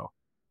it. So,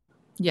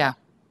 Yeah.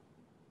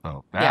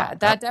 so Yeah,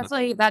 that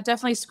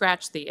definitely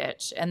scratched the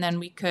itch. And then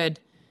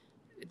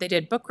they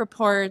did book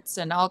reports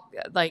and all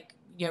like,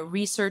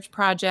 research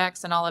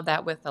projects and all of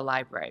that with the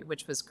library,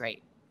 which was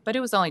great. But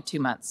it was only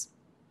 2 months.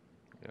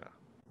 Yeah.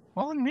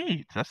 Well,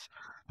 neat.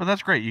 But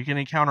that's great. You can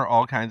encounter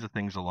all kinds of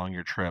things along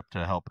your trip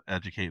to help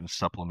educate and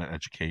supplement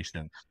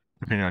education,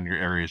 depending on your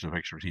areas of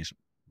expertise.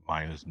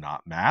 Mine is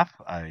not math.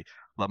 I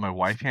let my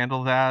wife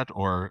handle that,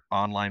 or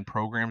online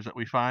programs that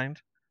we find.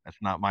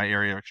 That's not my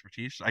area of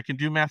expertise. I can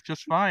do math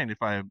just fine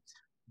if I'm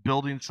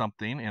building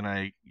something and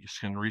I just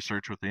can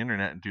research with the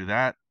internet and do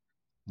that.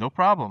 No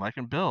problem. I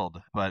can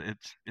build, but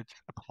it's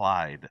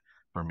applied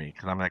for me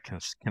because I'm that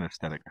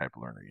kinesthetic type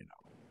learner.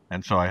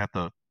 And so I have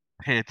to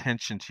pay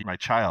attention to my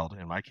child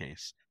in my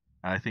case.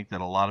 And I think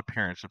that a lot of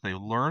parents, if they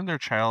learn their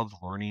child's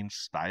learning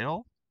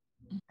style,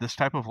 this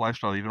type of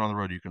lifestyle, even on the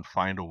road, you can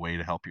find a way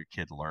to help your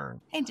kid learn.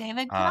 Hey,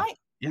 David, Uh,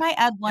 yeah, can I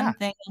add yeah. one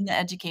thing on the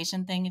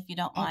education thing, if you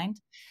don't Oh, mind?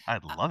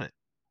 I'd love it.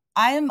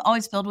 I am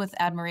always filled with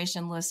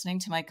admiration listening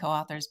to my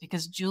co-authors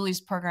because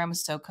Julie's program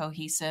is so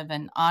cohesive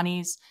and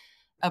Ani's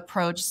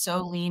approach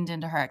so leaned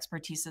into her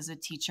expertise as a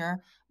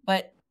teacher.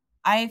 But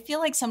I feel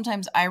like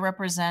sometimes I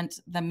represent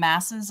the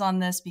masses on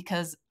this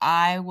because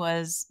I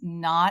was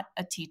not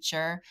a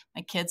teacher.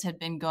 My kids had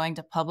been going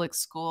to public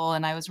school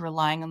and I was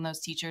relying on those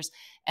teachers.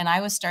 And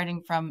I was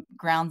starting from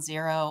ground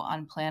zero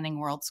on planning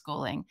world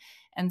schooling.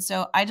 And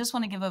so I just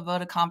want to give a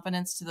vote of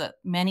confidence to the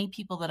many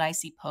people that I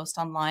see post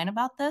online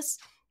about this,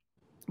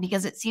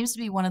 because it seems to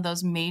be one of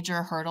those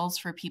major hurdles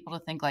for people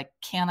to think like,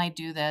 can I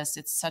do this?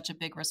 It's such a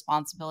big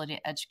responsibility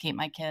to educate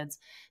my kids,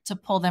 to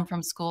pull them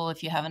from school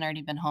if you haven't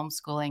already been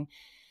homeschooling.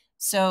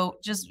 So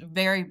just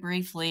very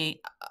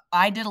briefly,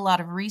 I did a lot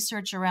of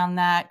research around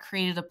that,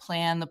 created a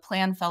plan. The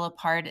plan fell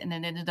apart and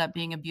it ended up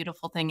being a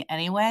beautiful thing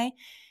anyway.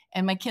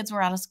 And my kids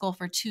were out of school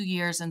for 2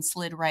 years and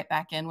slid right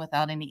back in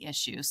without any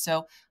issues.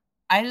 So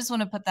I just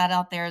want to put that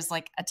out there as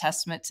like a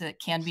testament to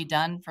it can be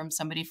done from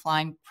somebody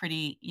flying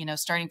pretty,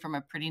 starting from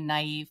a pretty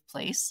naive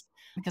place,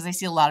 because I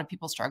see a lot of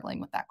people struggling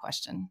with that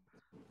question.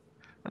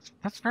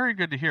 That's very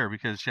good to hear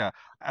because, yeah,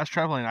 as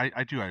traveling, I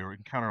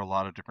encounter a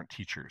lot of different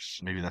teachers.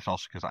 Maybe that's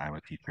also because I'm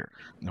a teacher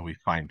and then we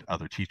find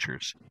other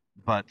teachers.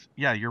 But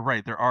yeah, you're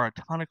right. There are a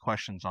ton of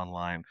questions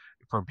online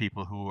from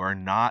people who are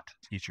not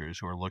teachers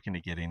who are looking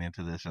at getting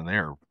into this, and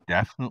they're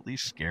definitely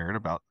scared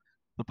about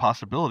the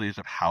possibilities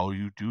of how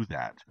you do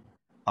that.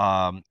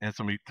 And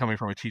somebody coming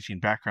from a teaching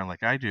background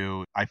like I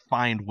do, I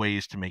find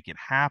ways to make it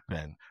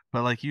happen.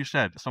 But like you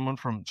said, someone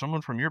from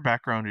your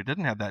background who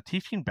didn't have that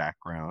teaching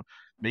background,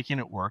 making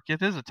it work,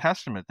 it is a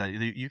testament that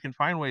you can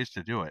find ways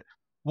to do it.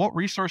 What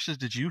resources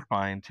did you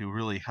find to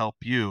really help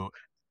you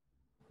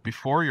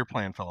before your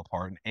plan fell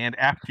apart and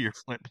after your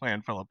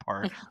plan fell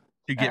apart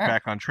to get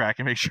back on track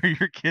and make sure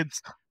your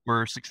kids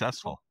were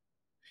successful?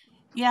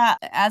 Yeah,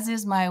 as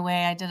is my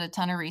way, I did a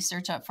ton of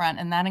research up front,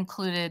 and that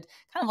included,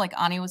 kind of like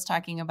Ani was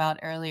talking about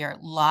earlier,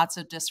 lots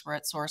of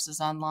disparate sources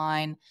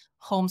online,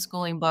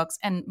 homeschooling books,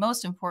 and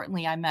most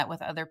importantly, I met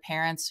with other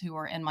parents who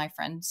were in my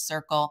friend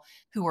circle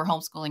who were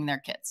homeschooling their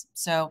kids.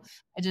 So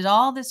I did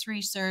all this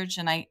research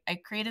and I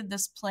created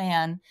this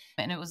plan,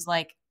 and it was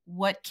like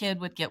what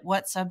kid would get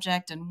what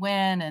subject and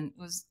when, and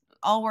it was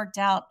all worked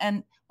out.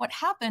 And what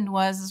happened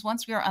is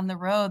once we were on the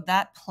road,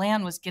 that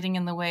plan was getting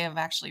in the way of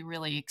actually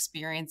really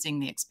experiencing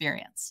the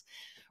experience,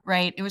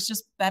 right? It was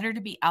just better to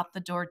be out the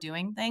door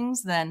doing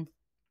things than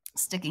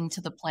sticking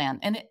to the plan.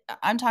 And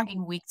I'm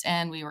talking weeks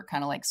in, we were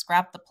kind of like,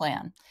 scrap the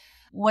plan.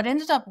 What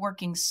ended up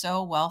working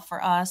so well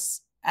for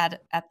us at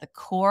the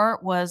core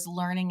was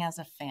learning as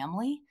a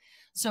family.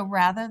 So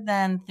rather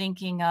than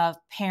thinking of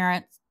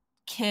parent,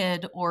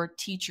 kid, or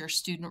teacher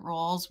student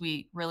roles,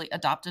 we really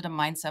adopted a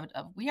mindset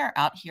of we are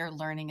out here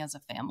learning as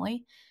a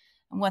family.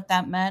 And what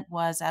that meant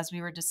was, as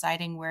we were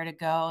deciding where to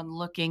go and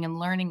looking and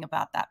learning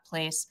about that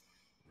place,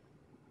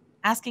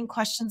 asking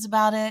questions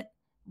about it,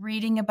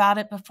 reading about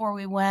it before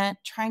we went,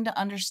 trying to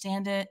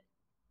understand it,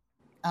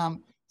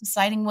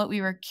 deciding what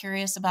we were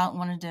curious about and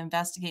wanted to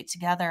investigate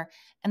together.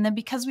 And then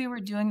because we were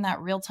doing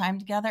that real time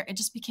together, it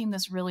just became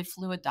this really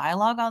fluid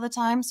dialogue all the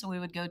time. So we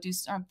would go do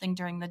something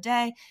during the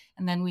day,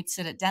 and then we'd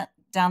sit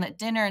down at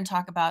dinner and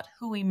talk about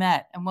who we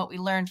met and what we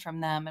learned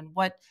from them and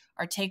what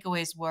our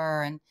takeaways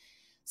were. And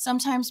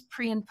sometimes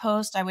pre and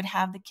post, I would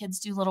have the kids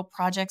do little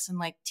projects and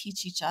like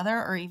teach each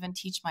other or even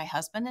teach my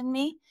husband and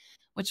me,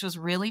 which was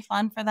really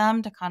fun for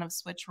them to kind of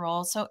switch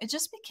roles. So it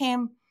just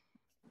became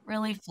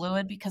really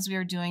fluid because we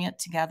were doing it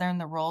together and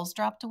the roles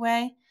dropped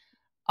away.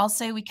 I'll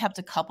say we kept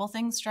a couple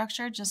things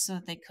structured just so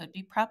that they could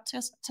be prepped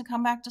to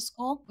come back to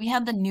school. We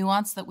had the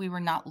nuance that we were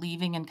not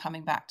leaving and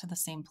coming back to the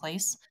same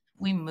place.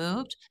 We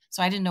moved,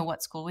 so I didn't know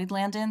what school we'd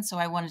land in. So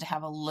I wanted to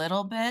have a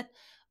little bit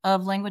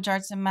of language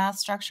arts and math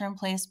structure in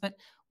place, but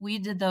we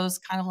did those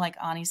kind of like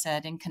Ani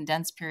said in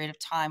condensed period of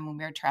time when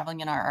we were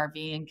traveling in our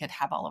RV and could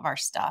have all of our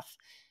stuff.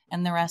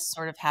 And the rest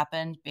sort of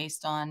happened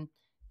based on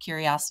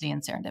curiosity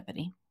and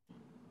serendipity.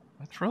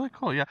 That's really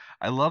cool. Yeah,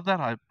 I love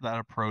that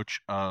approach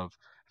of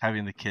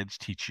having the kids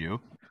teach you,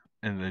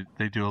 and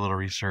they do a little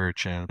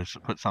research and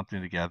just put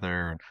something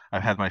together. And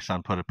I've had my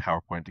son put a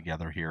PowerPoint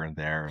together here and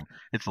there, and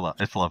it's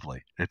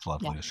lovely. It's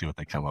lovely to see what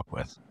they come up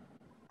with.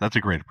 That's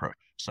a great approach.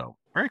 So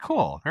very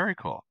cool, very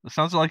cool. It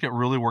sounds like it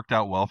really worked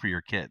out well for your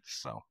kids.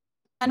 So,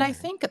 And I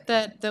think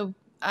that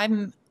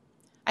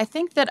I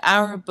think that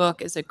our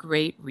book is a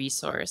great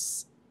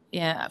resource,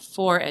 yeah,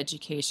 for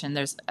education.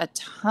 There's a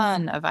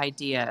ton of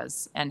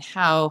ideas and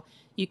how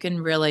you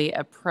can really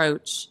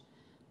approach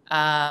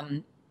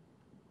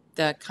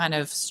the kind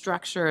of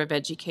structure of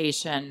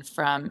education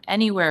from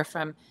anywhere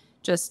from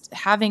just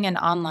having an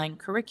online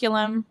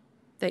curriculum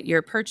that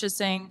you're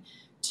purchasing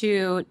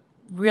to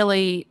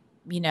really,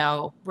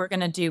 we're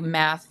going to do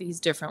math these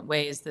different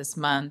ways this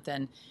month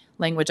and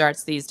language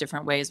arts these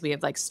different ways. We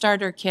have like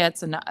starter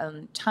kits and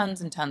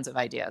tons of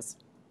ideas.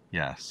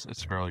 yes,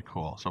 it's really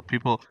cool. So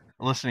people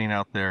listening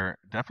out there,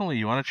 definitely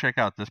you want to check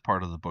out this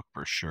part of the book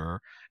for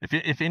sure.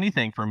 If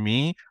anything, for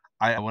me,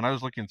 when I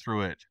was looking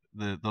through it,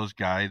 those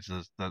guides,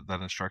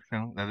 that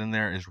instruction that in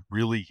there is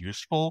really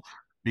useful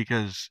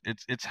because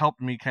it's helped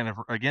me kind of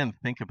again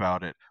think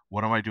about it.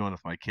 What am I doing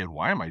with my kid?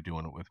 Why am I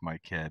doing it with my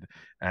kid?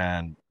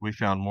 And we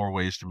found more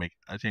ways to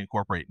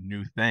incorporate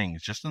new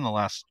things just in the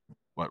last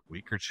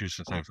week or two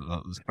since I've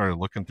started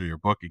looking through your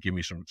book. It gave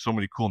me so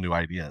many cool new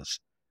ideas.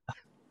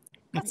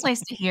 That's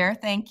nice to hear.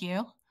 Thank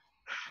you.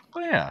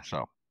 But yeah,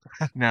 so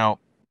now,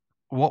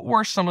 what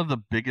were some of the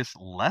biggest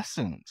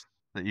lessons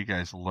that you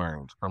guys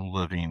learned from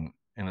living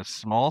in a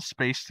small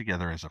space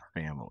together as a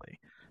family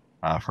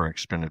for an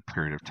extended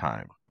period of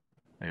time?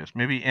 I guess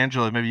maybe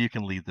Angela, maybe you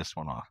can lead this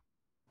one off.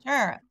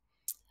 Sure.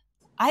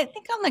 I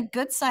think on the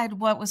good side,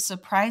 what was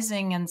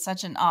surprising and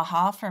such an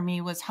aha for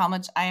me was how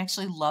much I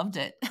actually loved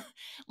it.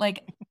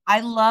 Like, I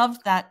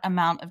loved that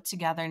amount of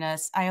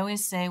togetherness. I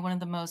always say one of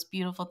the most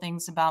beautiful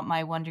things about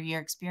my Wonder Year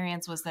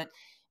experience was that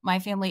my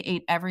family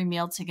ate every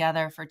meal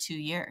together for 2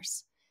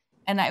 years.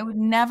 And I would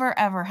never,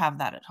 ever have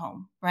that at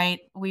home, right?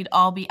 We'd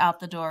all be out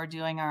the door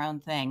doing our own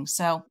thing.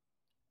 So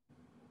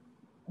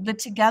the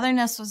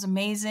togetherness was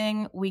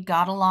amazing. We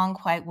got along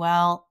quite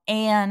well.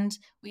 And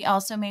we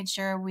also made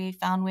sure we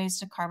found ways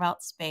to carve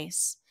out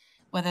space,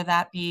 whether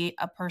that be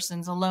a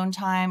person's alone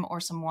time or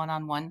some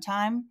one-on-one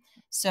time.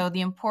 So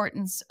the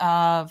importance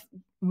of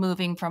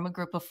moving from a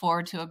group of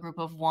 4 to a group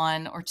of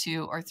 1 or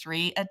 2 or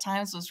 3 at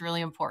times was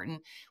really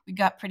important. We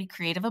got pretty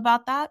creative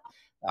about that.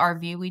 The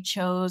RV we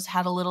chose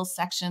had a little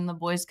section. The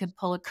boys could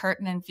pull a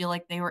curtain and feel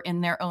like they were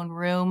in their own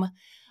room.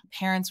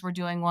 Parents were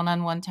doing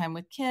one-on-one time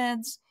with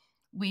kids.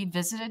 We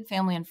visited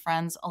family and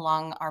friends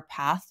along our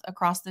path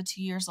across the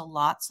 2 years a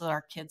lot so that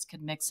our kids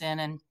could mix in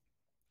and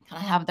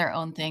kind of have their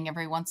own thing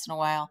every once in a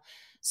while.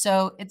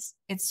 So it's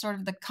sort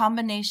of the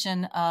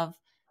combination of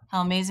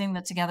how amazing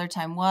the together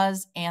time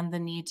was and the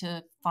need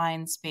to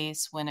find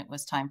space when it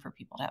was time for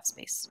people to have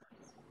space.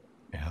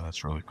 Yeah,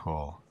 that's really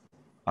cool.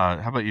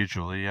 How about you,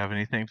 Julie? You have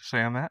anything to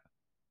say on that?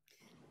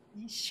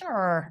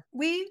 Sure.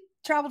 We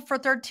traveled for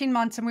 13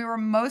 months and we were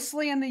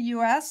mostly in the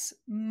US,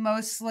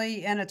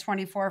 mostly in a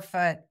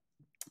 24-foot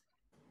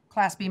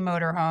Class B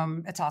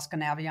motorhome, a Tosca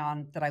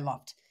Navion that I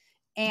loved.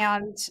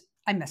 And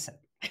I miss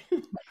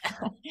it.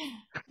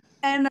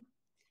 And,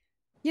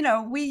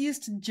 we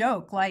used to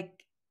joke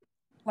like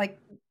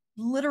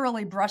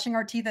literally brushing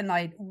our teeth at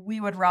night, we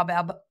would rub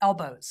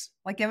elbows.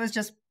 Like it was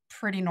just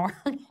pretty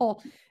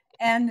normal.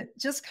 And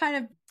just kind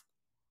of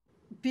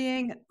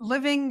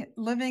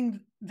living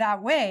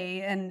that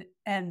way.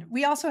 And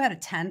we also had a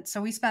tent.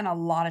 So we spent a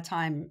lot of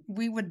time.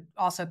 We would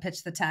also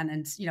pitch the tent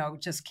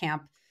and, just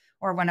camp,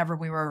 or whenever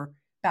we were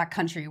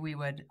backcountry, we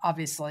would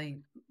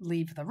obviously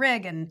leave the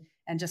rig and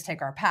just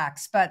take our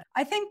packs. But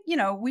I think,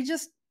 we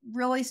just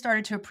really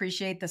started to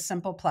appreciate the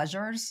simple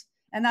pleasures,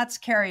 and that's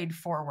carried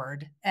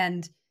forward.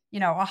 And,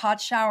 a hot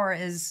shower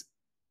is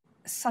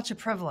such a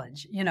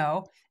privilege,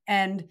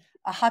 and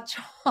a hot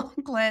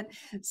chocolate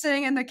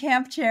sitting in the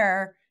camp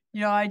chair,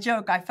 I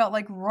joke, I felt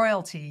like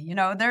royalty.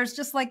 There's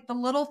just like the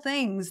little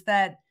things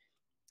that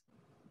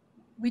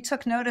we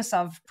took notice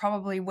of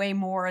probably way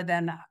more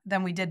than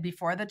we did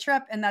before the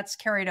trip. And that's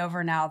carried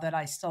over now that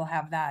I still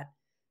have that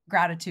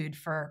gratitude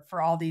for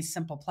all these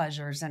simple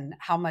pleasures and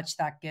how much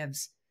that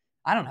gives.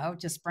 I don't know,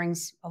 just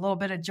brings a little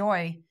bit of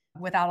joy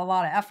without a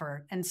lot of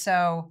effort. And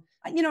so,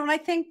 and I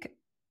think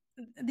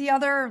the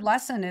other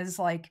lesson is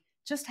like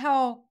just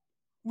how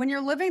when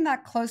you're living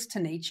that close to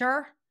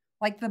nature,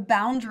 like the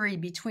boundary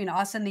between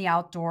us and the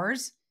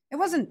outdoors, it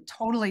wasn't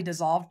totally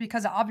dissolved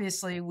because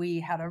obviously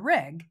we had a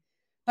rig,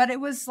 but it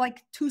was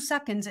like 2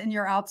 seconds and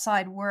you're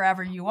outside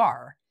wherever you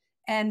are.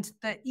 And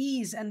the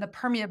ease and the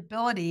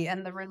permeability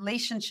and the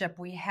relationship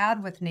we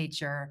had with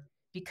nature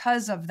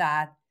because of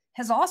that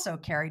has also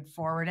carried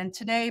forward. And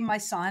today, my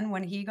son,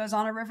 when he goes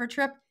on a river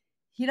trip,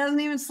 he doesn't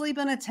even sleep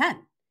in a tent.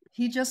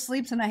 He just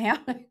sleeps in a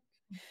hammock.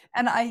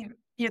 And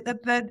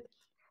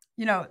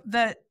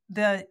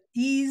the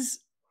ease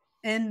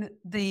in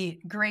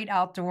the great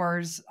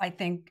outdoors, I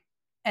think,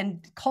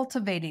 and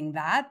cultivating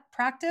that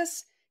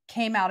practice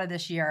came out of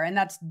this year. And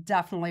that's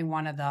definitely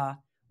one of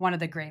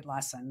the great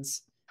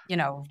lessons,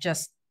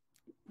 just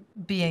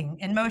being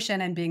in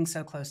motion and being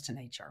so close to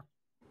nature.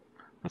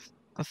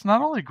 That's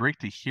not only great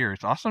to hear,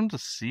 it's awesome to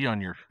see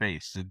on your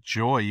face the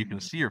joy. You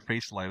can see your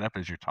face light up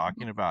as you're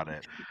talking about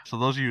it. So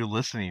those of you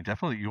listening,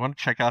 definitely you want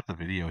to check out the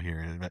video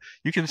here.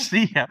 You can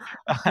see how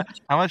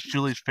much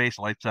Julie's face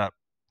lights up.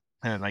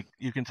 And like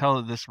you can tell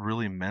that this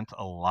really meant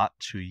a lot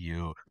to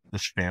you,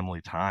 this family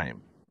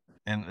time.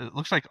 And it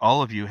looks like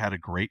all of you had a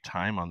great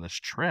time on this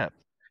trip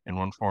in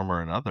one form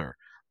or another.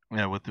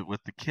 With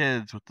the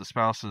kids, with the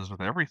spouses,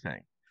 with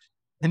everything.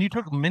 And you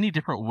took many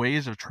different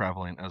ways of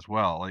traveling as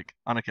well. Like,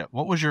 Annika,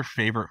 what was your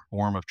favorite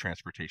form of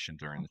transportation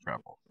during the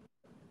travel?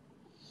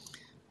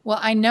 Well,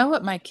 I know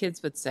what my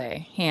kids would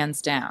say, hands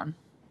down.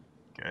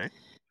 Okay.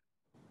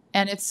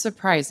 And it's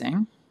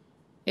surprising.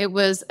 It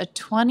was a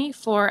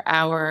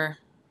 24-hour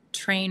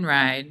train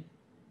ride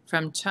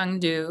from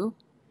Chengdu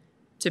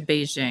to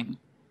Beijing.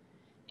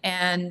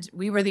 And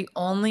we were the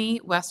only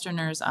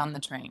Westerners on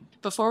the train.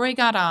 Before we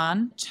got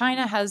on,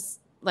 China has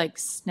like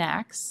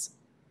snacks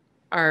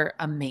are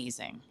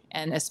amazing.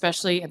 And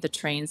especially at the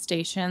train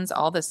stations,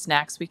 all the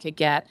snacks we could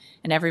get,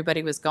 and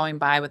everybody was going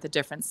by with the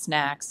different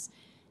snacks.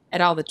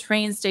 At all the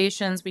train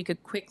stations, we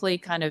could quickly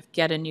kind of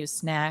get a new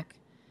snack.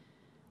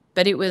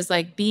 But it was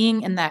like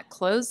being in that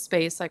closed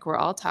space like we're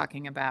all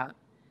talking about,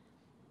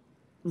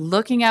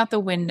 looking out the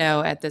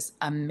window at this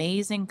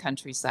amazing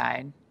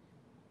countryside,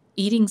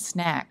 eating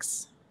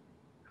snacks,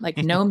 like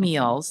no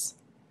meals,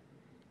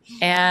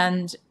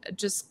 and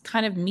just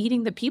kind of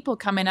meeting the people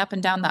coming up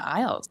and down the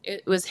aisles.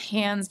 It was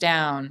hands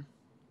down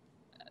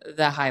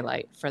the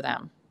highlight for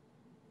them.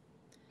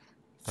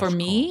 For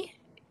me,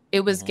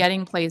 it was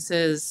getting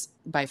places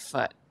by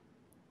foot.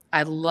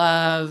 I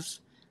love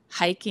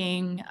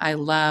hiking. I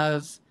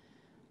love,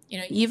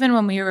 even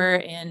when we were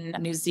in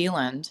New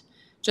Zealand,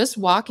 just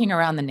walking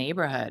around the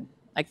neighborhood,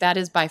 like that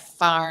is by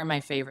far my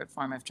favorite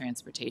form of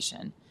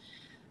transportation.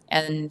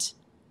 And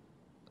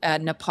at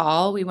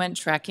Nepal, we went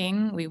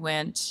trekking. We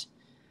went,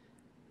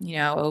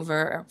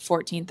 over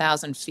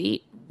 14,000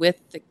 feet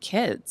with the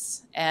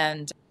kids.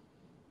 And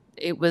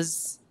it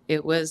was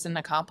an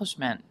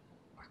accomplishment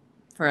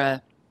for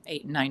a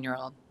 8 and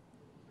 9-year-old.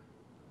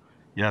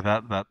 Yeah,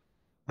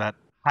 that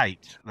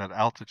height, that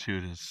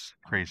altitude is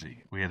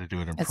crazy. We had to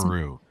do it in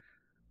Peru.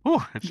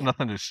 It's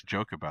nothing to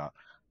joke about,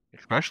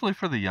 especially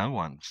for the young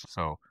ones.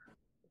 So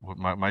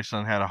my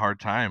son had a hard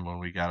time when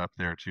we got up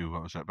there to,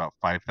 what was that, about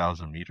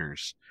 5,000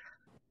 meters.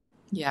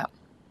 Yeah.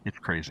 It's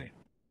crazy.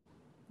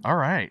 All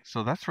right.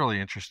 So that's really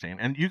interesting.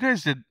 And you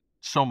guys did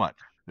so much.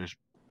 There's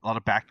a lot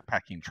of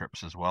backpacking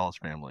trips as well as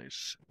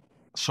families.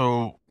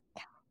 So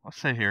let's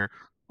say here,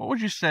 what would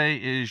you say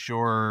is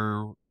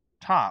your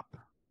top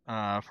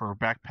for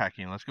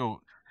backpacking? Let's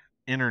go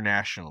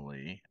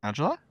internationally.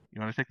 Angela,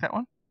 you want to take that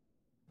one?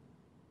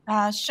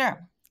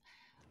 Sure.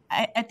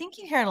 I think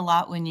you hear it a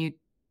lot when you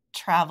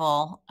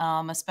travel,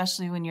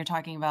 especially when you're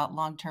talking about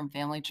long-term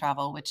family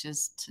travel, which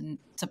is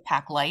to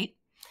pack light.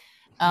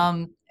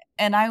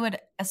 And I would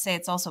say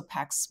it's also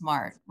pack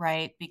smart,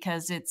 right?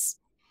 Because it's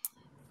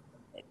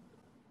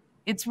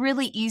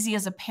really easy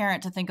as a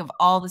parent to think of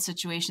all the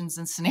situations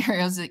and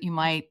scenarios that you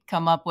might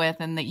come up with,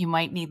 and that you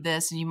might need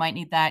this and you might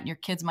need that, and your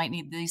kids might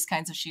need these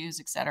kinds of shoes,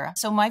 etc.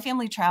 So my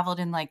family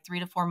traveled in like 3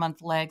 to 4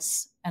 month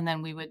legs, and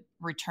then we would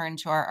return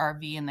to our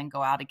RV and then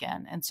go out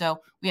again. And so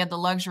we had the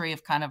luxury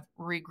of kind of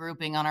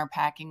regrouping on our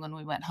packing when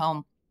we went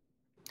home.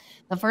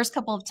 The first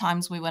couple of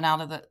times we went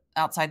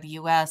outside the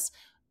US,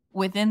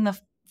 within the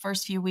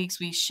first few weeks,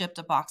 we shipped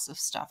a box of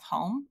stuff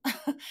home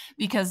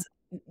because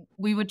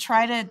we would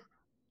try to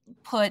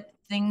put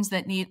things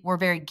that were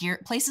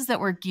places that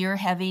were gear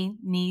heavy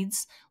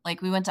needs.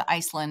 Like we went to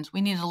Iceland.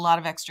 We needed a lot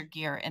of extra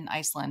gear in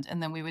Iceland,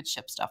 and then we would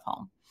ship stuff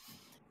home.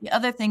 The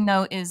other thing,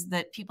 though, is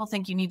that people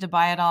think you need to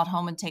buy it all at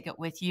home and take it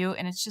with you.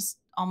 And it's just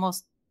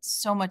almost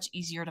so much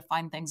easier to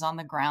find things on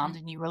the ground.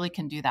 And you really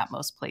can do that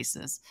most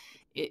places.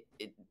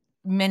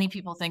 many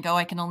people think, oh,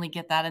 I can only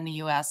get that in the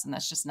US, and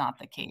that's just not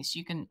the case.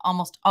 You can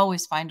almost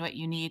always find what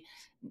you need,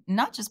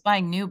 not just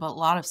buying new, but a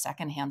lot of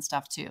secondhand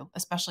stuff too,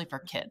 especially for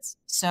kids.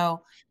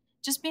 So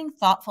just being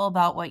thoughtful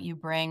about what you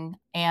bring.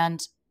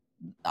 And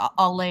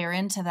I'll layer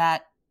into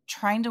that,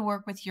 trying to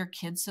work with your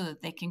kids so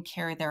that they can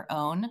carry their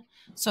own.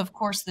 So of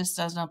course, this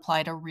doesn't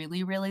apply to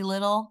really, really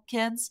little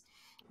kids,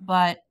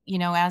 but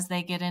as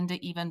they get into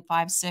even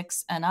 5,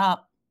 6 and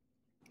up,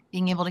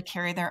 being able to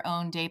carry their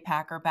own day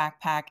pack or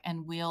backpack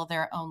and wheel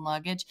their own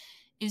luggage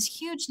is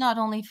huge, not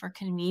only for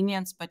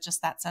convenience, but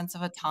just that sense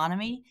of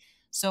autonomy.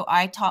 So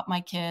I taught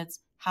my kids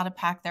how to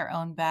pack their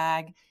own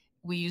bag.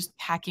 We used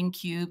packing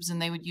cubes,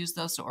 and they would use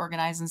those to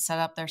organize and set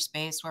up their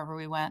space wherever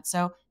we went.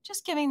 So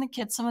just giving the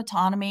kids some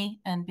autonomy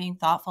and being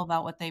thoughtful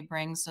about what they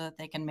bring so that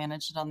they can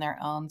manage it on their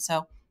own.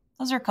 So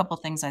those are a couple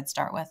things I'd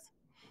start with.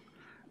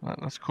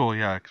 That's cool.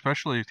 Yeah,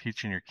 especially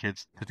teaching your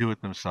kids to do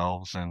it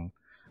themselves and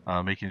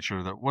making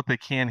sure that what they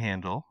can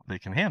handle, they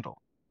can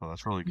handle. So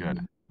that's really good.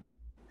 Mhm.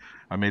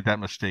 I made that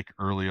mistake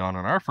early on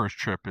our first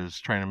trip, is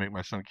trying to make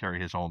my son carry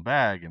his own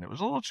bag, and it was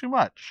a little too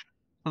much.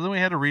 So then we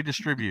had to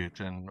redistribute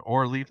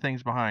or leave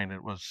things behind.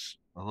 It was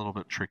a little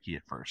bit tricky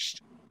at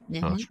first. So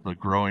Mhm. it's the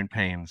growing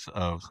pains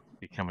of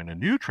becoming a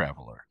new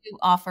traveler. You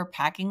offer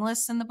packing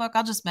lists in the book.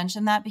 I'll just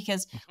mention that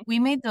because we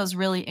made those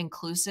really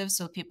inclusive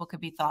so people could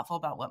be thoughtful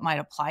about what might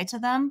apply to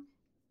them.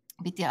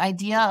 But the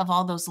idea of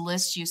all those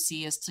lists you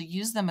see is to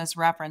use them as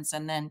reference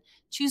and then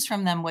choose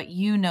from them what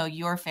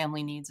your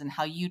family needs and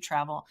how you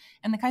travel.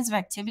 And the kinds of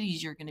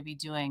activities you're going to be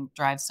doing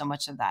drive so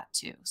much of that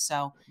too.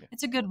 So Yeah.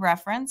 it's a good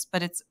reference,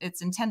 but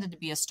it's intended to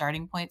be a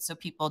starting point so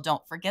people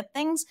don't forget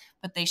things,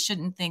 but they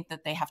shouldn't think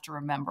that they have to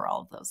remember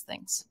all of those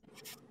things.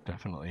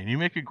 Definitely. And you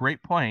make a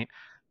great point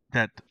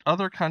that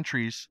other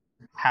countries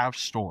have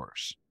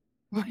stores.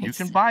 You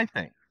can buy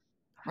things.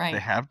 They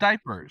Right. have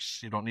diapers.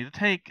 You don't need to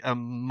take a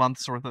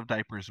month's worth of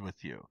diapers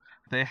with you.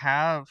 They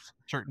have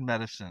certain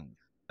medicines.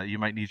 You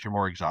might need your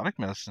more exotic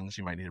medicines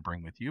you might need to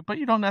bring with you, but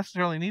you don't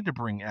necessarily need to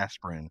bring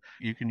aspirin.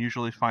 You can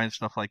usually find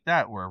stuff like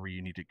that wherever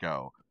you need to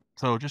go.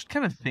 So just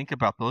kind of think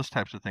about those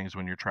types of things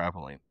when you're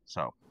traveling.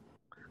 So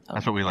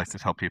that's what we like Yes. to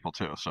tell people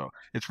too. So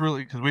it's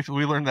really, because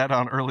we learned that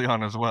on early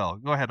on as well.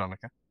 Go ahead,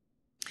 Annika.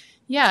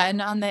 Yeah,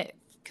 and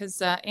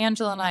because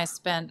Angela and I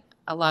spent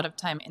a lot of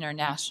time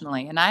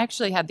internationally, and I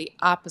actually had the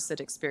opposite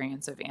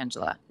experience of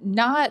Angela.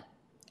 Not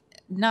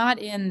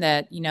in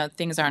that,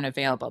 things aren't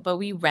available, but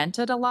we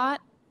rented a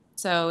lot.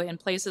 So in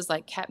places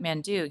like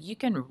Kathmandu, you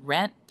can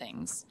rent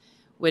things,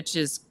 which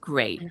is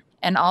great.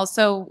 And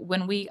also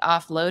when we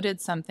offloaded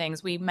some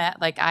things, we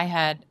met, like I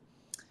had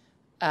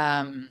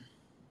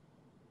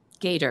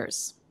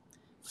gators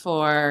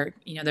for,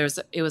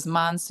 it was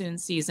monsoon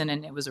season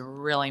and it was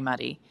really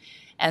muddy.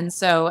 And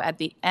so at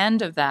the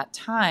end of that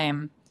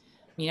time,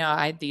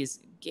 I had these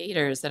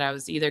gators that I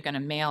was either going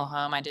to mail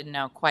home. I didn't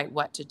know quite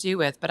what to do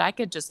with, but I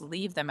could just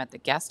leave them at the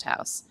guest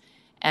house.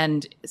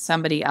 And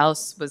somebody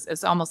else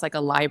it's almost like a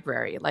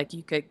library. Like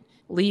you could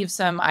leave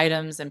some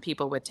items and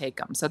people would take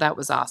them. So that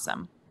was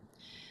awesome.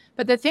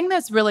 But the thing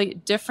that's really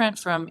different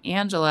from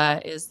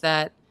Angela is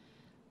that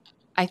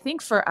I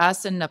think for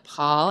us in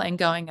Nepal and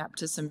going up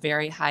to some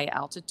very high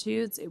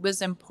altitudes, it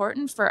was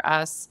important for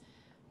us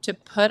to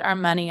put our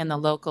money in the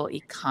local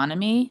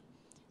economy.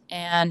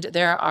 And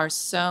there are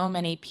so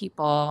many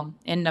people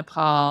in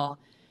Nepal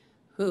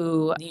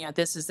who,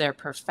 this is their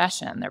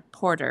profession. They're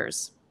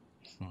porters,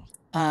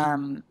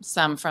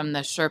 some from the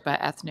Sherpa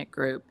ethnic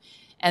group.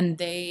 And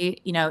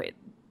they,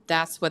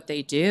 that's what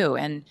they do.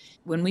 And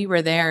when we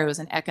were there, it was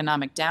an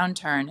economic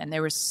downturn, and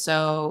they were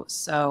so,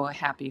 so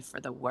happy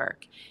for the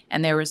work.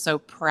 And they were so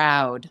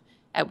proud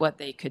at what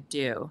they could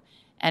do.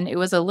 And it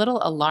was a little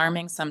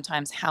alarming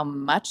sometimes how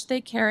much they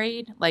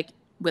carried, like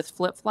with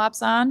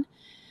flip-flops on.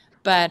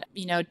 But,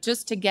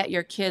 just to get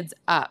your kids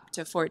up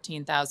to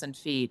 14,000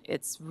 feet,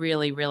 it's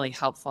really, really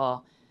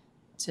helpful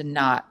to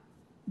not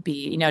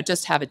be,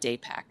 just have a day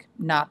pack,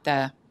 not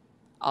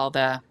all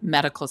the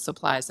medical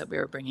supplies that we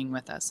were bringing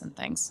with us and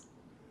things.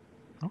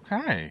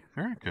 Okay,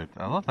 very good.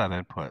 I love that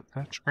input.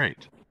 That's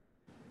great.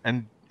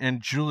 And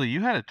Julie,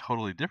 you had a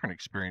totally different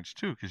experience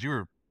too, because you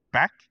were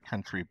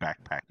backcountry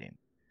backpacking.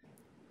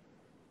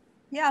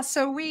 Yeah,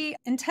 so we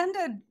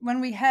intended when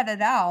we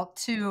headed out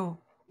to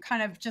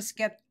kind of just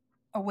get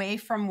away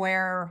from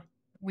where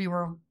we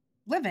were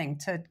living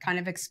to kind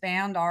of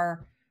expand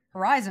our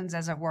horizons,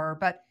 as it were.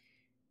 But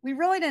we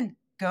really didn't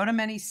go to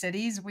many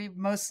cities. We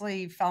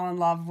mostly fell in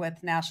love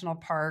with national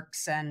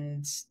parks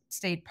and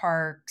state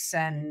parks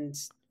and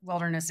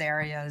wilderness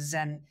areas.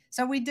 And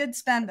so we did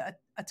spend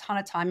a ton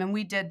of time, and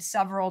we did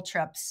several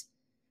trips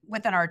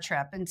within our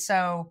trip. And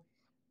so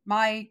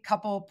my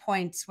couple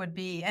points would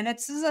be, and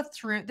this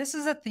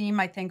is a theme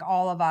I think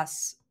all of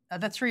us,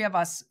 the three of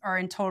us, are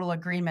in total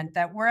agreement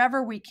that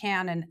wherever we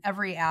can in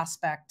every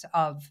aspect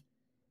of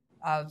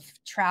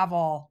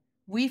travel,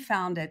 we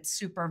found it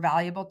super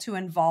valuable to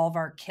involve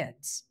our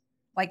kids.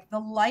 Like the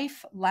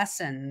life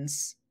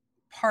lessons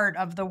part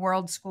of the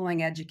world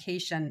schooling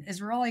education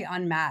is really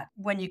unmatched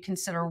when you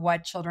consider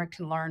what children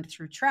can learn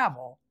through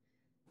travel.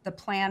 The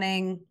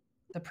planning,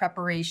 the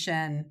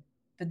preparation,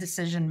 the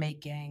decision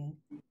making,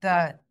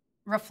 the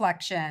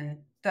reflection,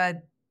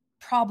 the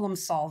problem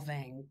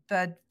solving,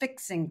 the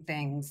fixing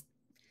things.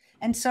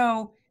 And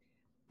so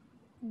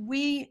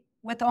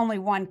with only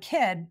one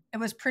kid, it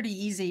was pretty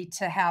easy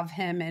to have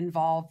him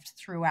involved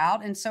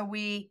throughout. And so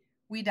we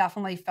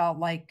definitely felt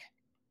like,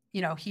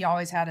 he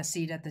always had a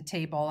seat at the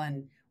table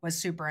and was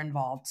super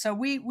involved. So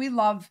we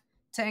love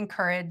to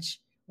encourage,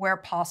 where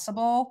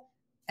possible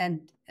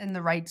and in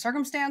the right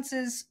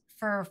circumstances,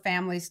 for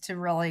families to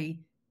really,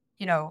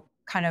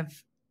 kind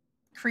of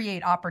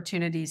create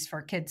opportunities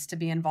for kids to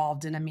be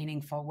involved in a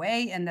meaningful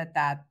way, and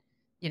that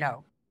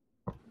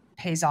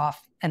pays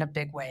off in a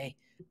big way.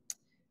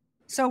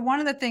 So one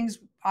of the things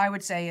I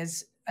would say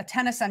is a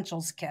 10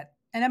 essentials kit,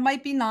 and it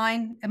might be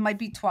 9, it might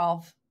be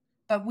 12,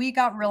 but we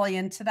got really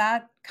into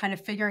that, kind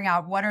of figuring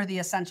out what are the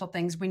essential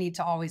things we need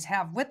to always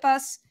have with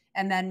us,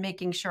 and then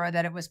making sure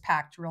that it was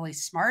packed really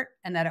smart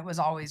and that it was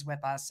always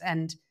with us.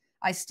 And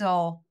I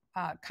still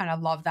kind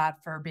of love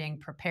that for being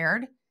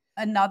prepared.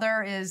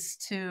 Another is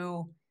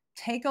to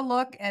take a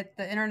look at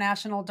the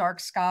International Dark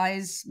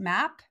Skies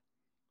map,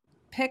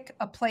 pick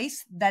a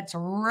place that's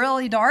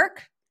really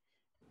dark,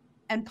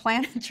 and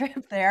plan a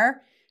trip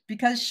there,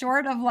 because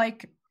short of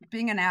like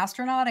being an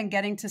astronaut and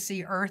getting to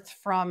see Earth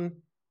from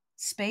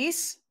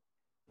space,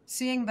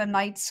 seeing the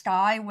night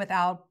sky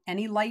without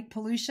any light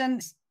pollution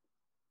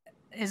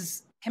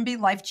can be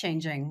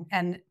life-changing,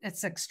 and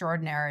it's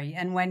extraordinary.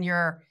 And when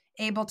you're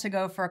able to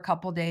go for a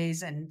couple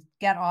days and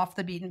get off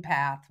the beaten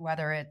path,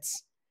 whether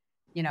it's,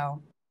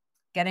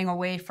 getting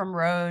away from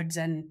roads,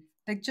 and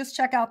just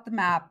check out the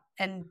map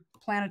and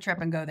plan a trip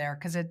and go there,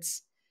 because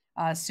it's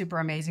super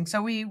amazing.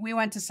 So we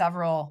went to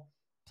several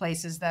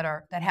places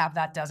that have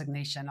that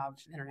designation of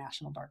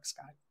International Dark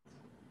Sky.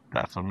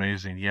 That's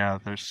amazing. Yeah,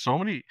 there's so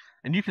many,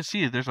 and you can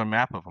see there's a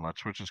map of them,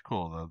 which is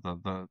cool.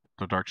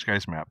 The Dark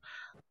Skies map.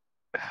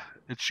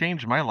 It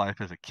changed my life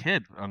as a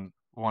kid on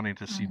wanting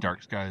to see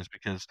dark skies,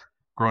 because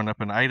growing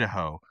up in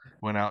Idaho,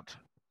 went out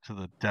to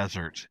the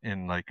desert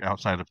in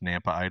outside of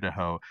Nampa,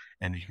 Idaho,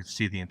 and you could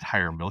see the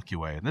entire Milky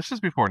Way. And this is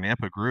before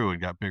Nampa grew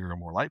and got bigger and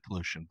more light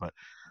pollution, but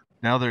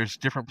now there's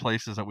different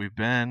places that we've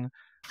been,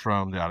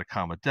 from the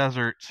Atacama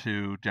Desert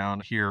to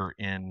down here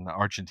in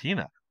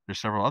Argentina. There's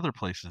several other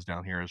places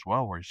down here as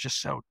well where it's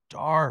just so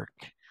dark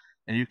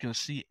and you can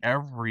see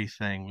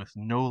everything with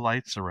no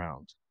lights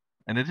around.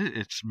 And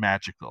it's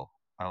magical.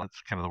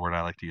 That's kind of the word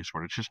I like to use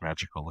for it. It's just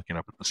magical looking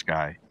up at the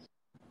sky.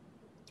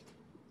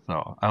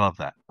 So I love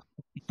that.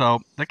 So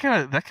that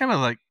kind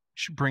of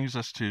brings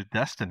us to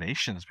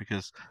destinations,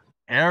 because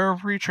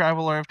every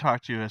traveler I've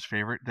talked to has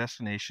favorite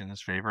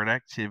destinations, favorite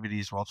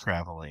activities while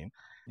traveling.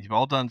 You've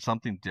all done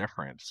something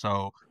different.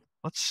 So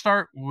let's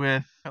start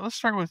with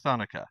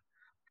Annika.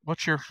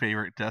 What's your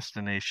favorite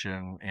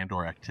destination and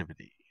or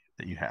activity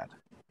that you had?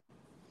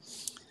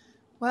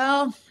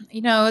 Well,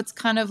 it's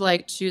kind of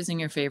like choosing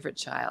your favorite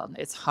child.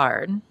 It's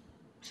hard.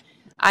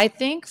 I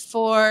think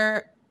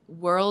for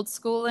world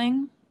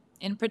schooling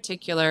in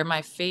particular,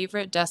 my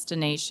favorite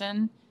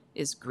destination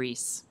is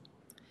Greece,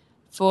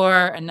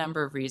 for a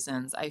number of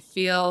reasons. I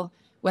feel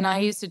when I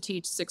used to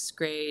teach 6th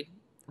grade,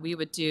 we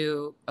would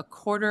do a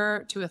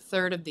quarter to a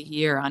third of the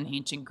year on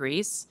ancient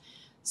Greece.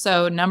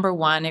 So number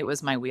one, it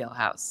was my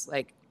wheelhouse.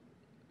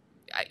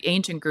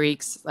 Ancient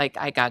Greeks,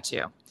 I got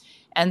you.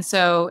 And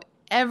so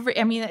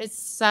it's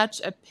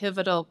such a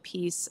pivotal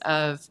piece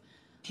of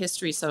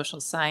history, social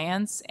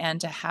science,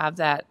 and to have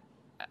that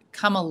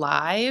come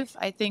alive,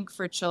 I think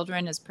for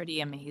children is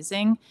pretty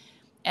amazing.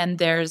 And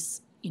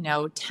there's,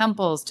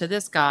 temples to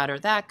this god or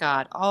that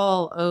god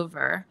all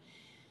over.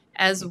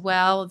 As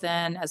well,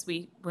 then,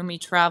 when we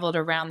traveled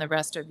around the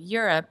rest of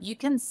Europe, you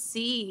can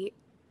see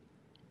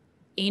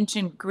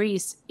ancient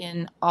Greece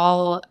in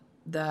all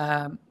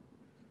the,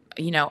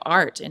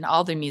 art, in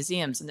all the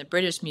museums, in the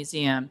British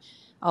Museum,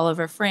 all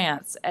over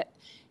France.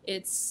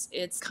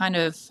 It's kind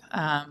of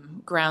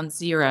ground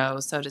zero,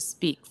 so to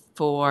speak,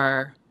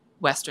 for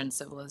Western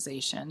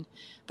civilization.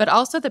 But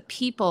also the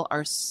people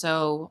are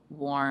so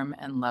warm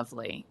and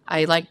lovely.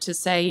 I like to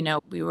say,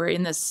 we were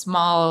in this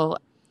small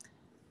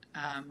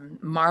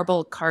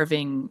marble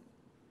carving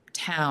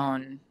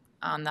town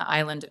on the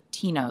island of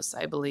Tinos,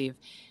 I believe.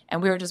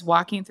 And we were just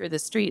walking through the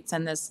streets,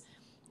 and this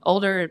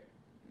older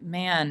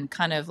man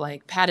kind of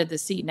patted the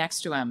seat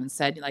next to him and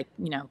said,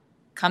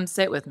 come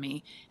sit with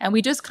me. And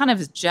we just kind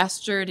of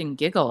gestured and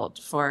giggled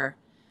for,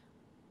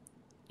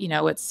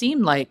 it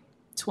seemed like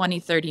 20,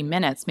 30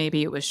 minutes,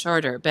 maybe it was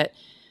shorter, but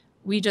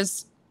we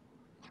just,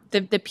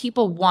 the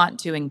people want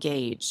to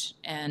engage.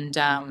 And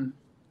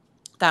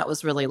that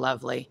was really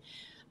lovely.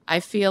 I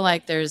feel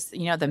like there's,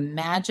 the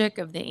magic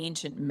of the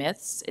ancient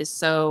myths is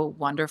so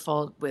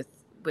wonderful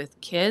with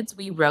kids.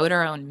 We wrote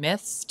our own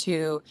myths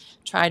to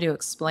try to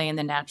explain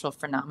the natural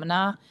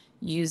phenomena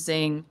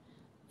using,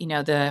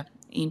 the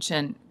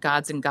ancient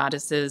gods and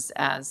goddesses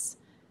as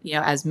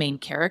main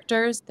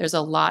characters. There's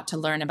a lot to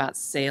learn about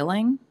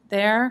sailing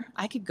there.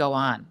 I could go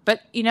on.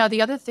 But,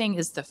 the other thing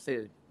is the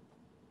food.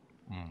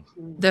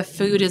 The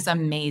food is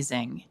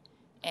amazing.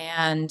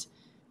 And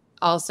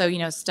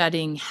also,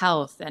 studying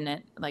health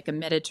and like a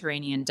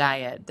Mediterranean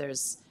diet.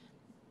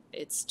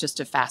 It's just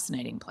a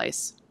fascinating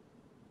place.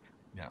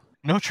 Yeah.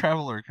 No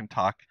traveler can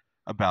talk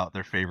about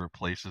their favorite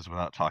places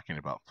without talking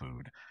about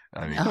food.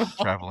 I mean,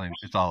 traveling,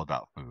 it's all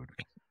about food.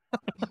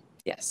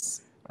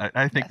 Yes.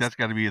 I think Yes. that's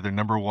got to be either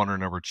number one or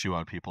number two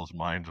on people's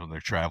minds when they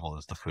travel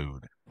is the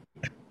food.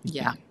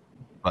 Yeah.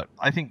 But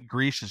I think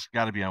Greece has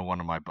got to be on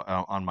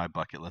on my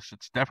bucket list.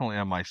 It's definitely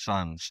on my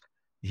son's.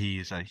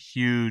 He's a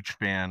huge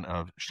fan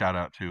of, shout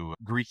out to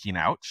Greeking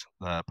Out,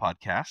 the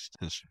podcast,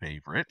 his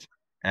favorite,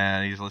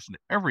 and he's listened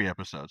to every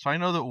episode. So I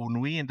know that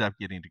when we end up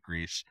getting to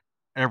Greece,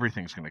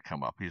 everything's going to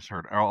come up. He's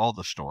heard all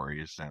the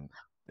stories, and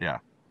yeah.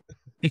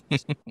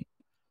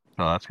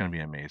 So that's going to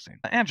be amazing.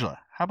 Angela,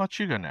 how about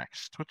you go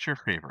next? What's your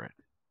favorite?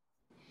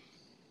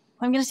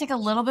 I'm going to take a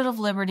little bit of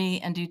liberty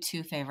and do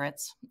two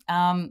favorites.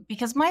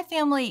 Because my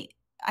family,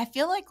 I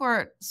feel like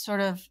we're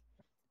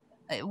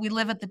we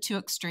live at the two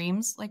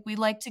extremes. Like we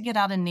like to get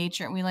out in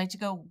nature and we like to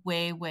go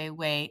way, way,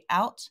 way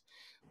out,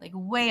 like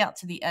way out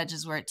to the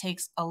edges where it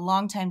takes a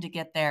long time to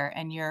get there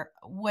and you're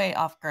way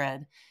off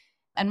grid.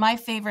 And my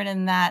favorite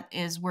in that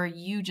is where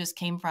you just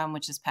came from,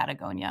 which is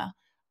Patagonia.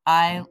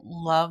 I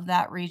love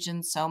that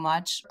region so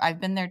much.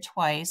 I've been there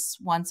twice,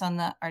 once on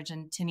the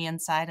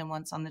Argentinian side and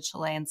once on the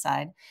Chilean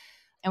side.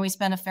 And we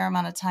spent a fair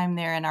amount of time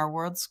there in our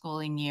world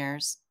schooling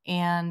years.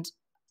 And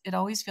it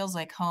always feels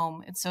like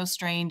home. It's so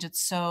strange.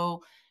 It's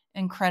so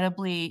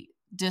incredibly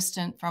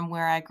distant from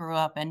where I grew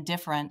up and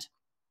different,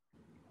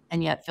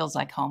 and yet feels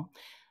like home.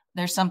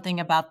 There's something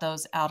about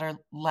those outer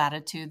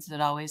latitudes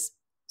that always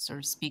sort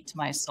of speak to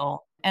my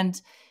soul.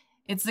 And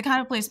it's the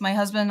kind of place my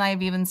husband and I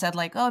have even said,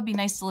 like, oh, it'd be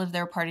nice to live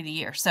there part of the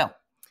year. So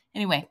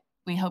anyway,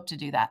 we hope to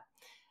do that.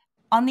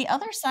 On the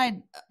other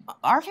side,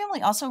 our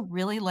family also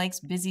really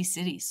likes busy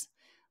cities.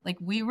 Like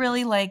we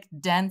really like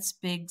dense,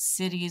 big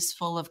cities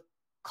full of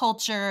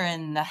culture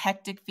and the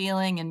hectic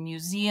feeling and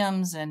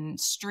museums and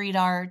street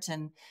art.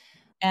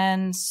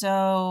 And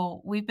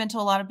so we've been to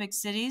a lot of big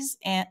cities,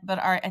 but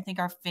I think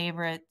our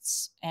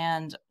favorites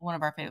and one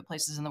of our favorite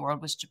places in the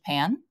world was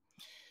Japan.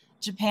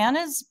 Japan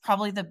is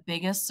probably the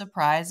biggest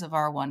surprise of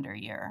our wonder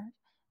year.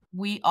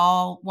 We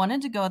all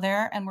wanted to go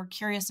there and were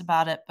curious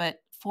about it, but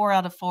 4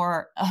 out of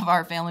 4 of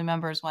our family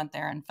members went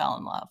there and fell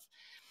in love.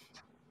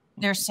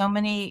 There's so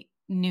many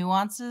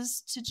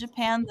nuances to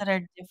Japan that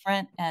are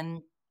different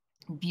and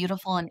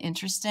beautiful and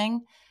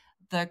interesting.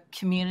 The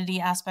community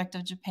aspect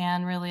of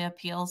Japan really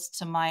appeals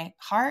to my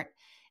heart,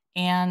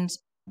 and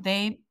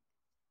they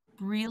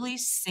really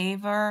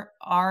savor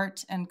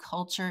art and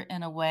culture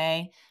in a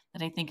way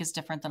that I think is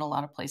different than a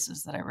lot of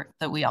places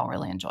that we all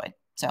really enjoyed.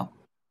 So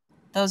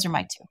those are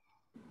my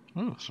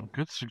two. Ooh, some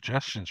good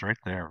suggestions right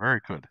there.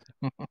 Very good.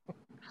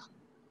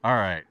 All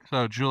right.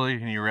 So, Julie,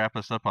 can you wrap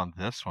us up on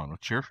this one?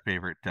 What's your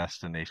favorite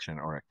destination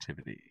or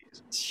activity?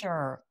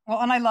 Sure.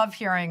 Well, and I love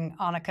hearing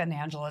Annika and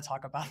Angela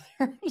talk about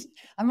theirs.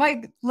 And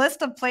my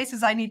list of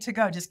places I need to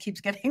go just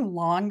keeps getting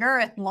longer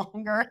and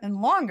longer and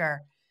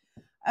longer.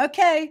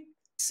 Okay.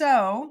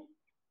 So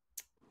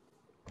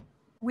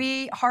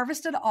we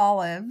harvested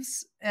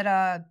olives in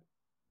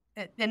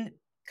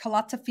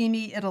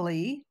Calatafimi,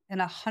 Italy, in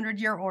a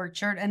 100-year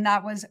orchard, and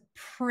that was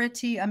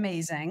pretty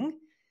amazing.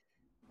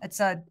 It's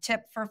a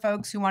tip for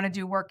folks who want to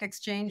do work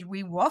exchange.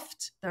 We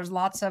woofed. There's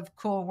lots of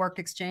cool work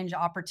exchange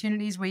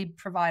opportunities. We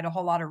provide a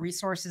whole lot of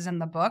resources in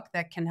the book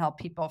that can help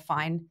people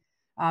find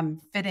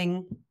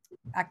fitting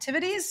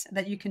activities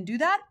that you can do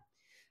that.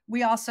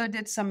 We also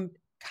did some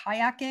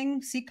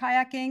kayaking, sea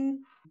kayaking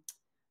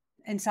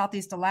in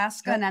Southeast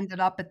Alaska and ended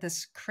up at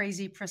this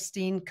crazy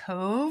pristine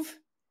cove.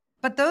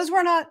 But those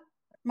were not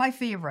my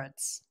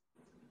favorites,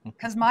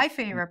 because my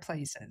favorite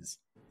places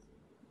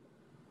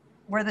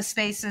were the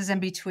spaces in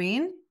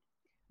between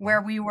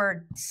where we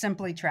were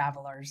simply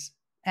travelers,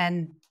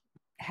 and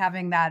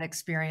having that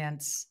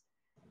experience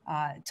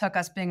took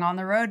us being on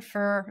the road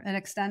for an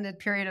extended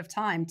period of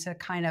time to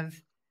kind of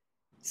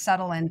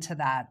settle into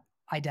that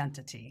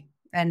identity.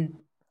 And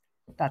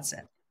that's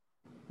it.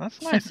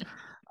 That's nice.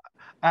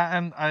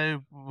 And I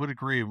would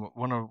agree.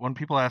 When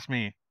people ask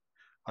me,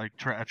 like,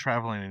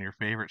 traveling and your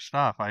favorite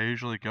stuff, I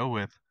usually go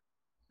with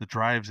the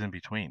drives in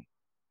between.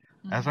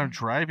 Mm-hmm. As I'm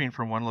driving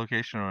from one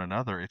location to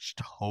another, it's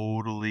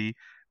totally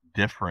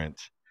different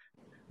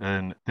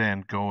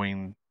than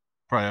going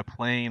by a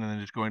plane and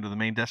then just going to the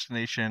main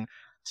destination,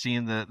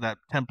 seeing that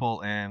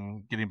temple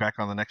and getting back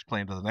on the next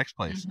plane to the next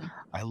place. Mm-hmm.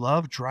 I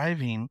love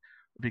driving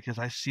because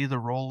I see the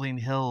rolling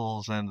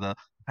hills and the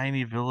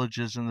tiny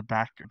villages in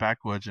the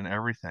backwoods and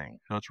everything.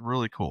 So it's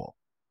really cool.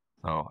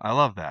 So I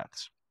love that.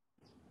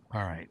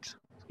 All right.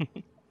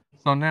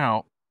 So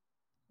now,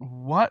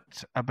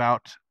 what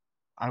about,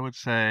 I would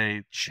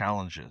say,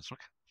 challenges? What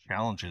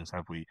challenges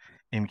have we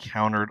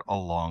encountered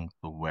along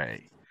the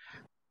way?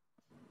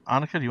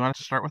 Annika, do you want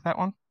to start with that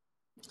one?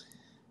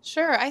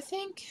 Sure. I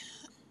think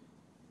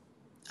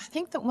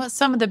that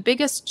some of the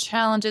biggest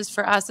challenges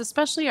for us,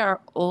 especially our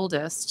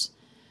oldest,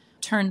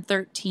 turned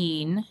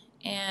 13,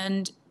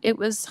 and it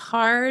was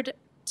hard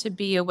to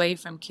be away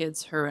from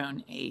kids her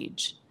own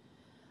age.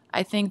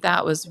 I think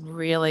that was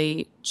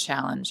really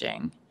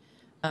challenging.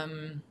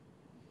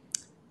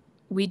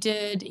 We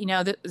did,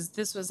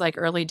 this was like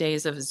early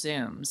days of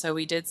Zoom. So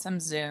we did some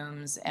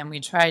Zooms and we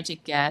tried to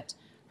get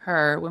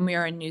her, when we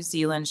were in New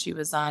Zealand, she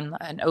was on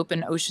an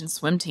open ocean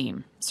swim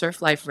team,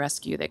 Surf Life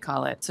Rescue, they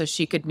call it. So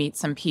she could meet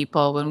some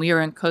people. When we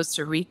were in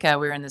Costa Rica,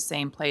 we were in the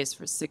same place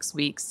for 6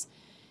 weeks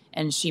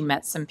and she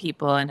met some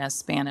people in a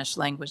Spanish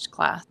language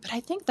class. But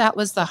I think that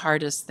was the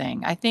hardest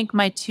thing. I think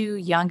my two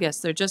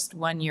youngest, they're just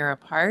 1 year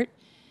apart,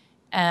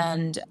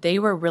 and they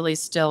were really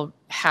still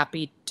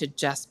happy to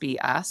just be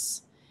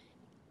us.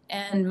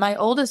 And my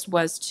oldest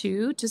was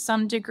too, to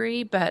some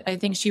degree, but I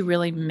think she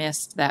really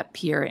missed that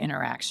peer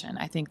interaction.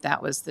 I think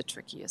that was the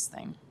trickiest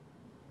thing.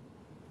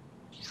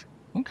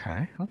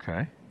 Okay.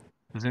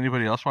 Does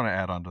anybody else want to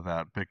add on to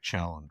that big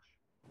challenge?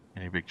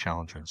 Any big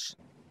challenges?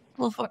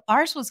 Well,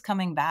 ours was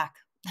coming back.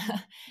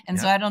 And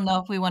so I don't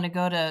know if we want to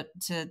go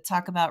to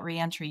talk about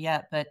reentry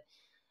yet, but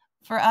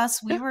for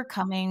us, we were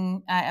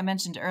coming, I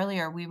mentioned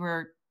earlier,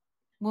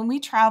 when we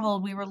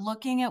traveled, we were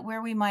looking at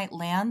where we might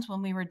land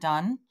when we were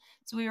done.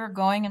 So we were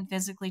going and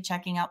physically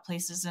checking out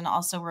places and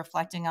also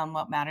reflecting on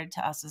what mattered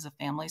to us as a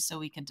family so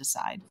we could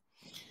decide.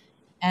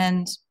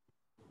 And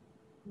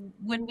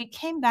when we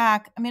came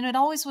back, I mean, it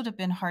always would have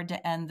been hard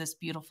to end this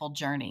beautiful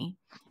journey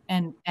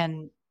and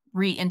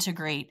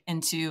reintegrate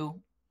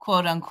into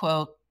quote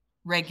unquote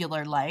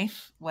regular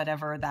life,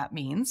 whatever that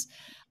means.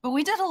 But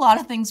we did a lot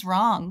of things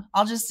wrong.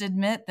 I'll just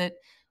admit that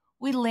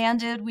we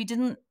landed, we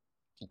didn't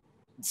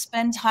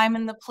spend time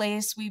in the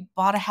place. We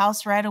bought a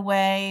house right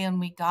away and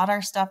we got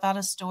our stuff out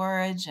of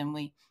storage and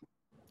we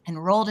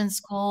enrolled in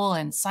school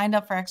and signed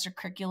up for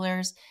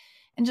extracurriculars.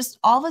 And just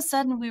all of a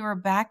sudden we were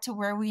back to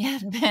where we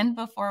had been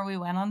before we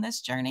went on this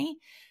journey.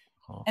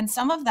 Oh. And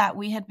some of that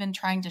we had been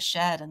trying to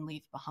shed and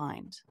leave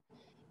behind.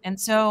 And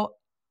so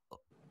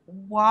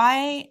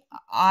why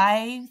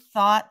I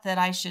thought that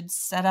I should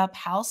set up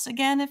house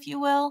again, if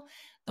you will,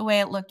 the way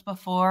it looked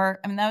before.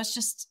 I mean, that was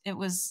just, it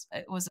was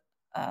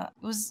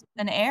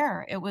an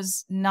error. It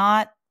was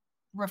not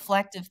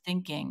reflective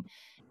thinking.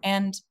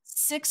 And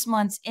 6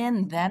 months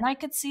in, then I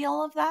could see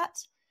all of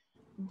that,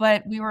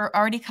 but we were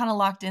already kind of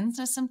locked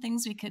into some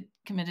things we could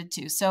committed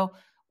to. So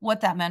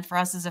what that meant for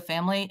us as a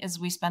family is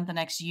we spent the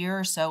next year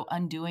or so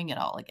undoing it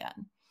all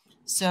again.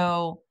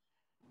 So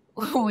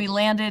we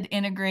landed,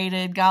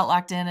 integrated, got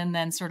locked in, and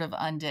then sort of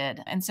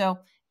undid. And so,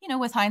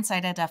 with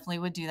hindsight, I definitely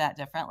would do that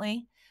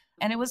differently.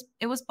 And it was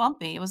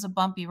bumpy. It was a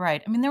bumpy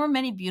ride. I mean, there were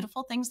many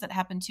beautiful things that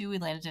happened too. We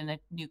landed in a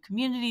new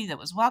community that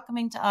was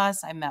welcoming to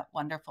us. I met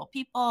wonderful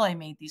people. I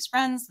made these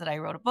friends that I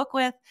wrote a book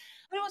with.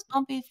 But it was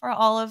bumpy for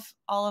all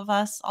of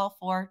us, all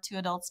four, 2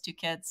 adults, 2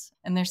 kids.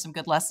 And there's some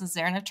good lessons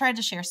there. And I've tried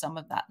to share some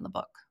of that in the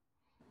book.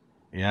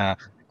 Yeah.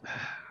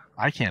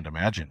 I can't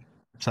imagine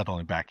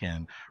settling back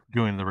in,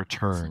 doing the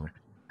return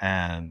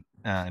and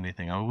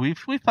anything.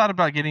 We've thought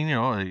about getting,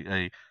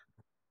 a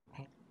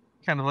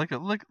kind of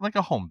like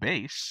a home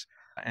base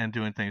and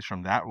doing things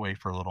from that way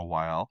for a little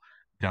while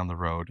down the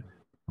road.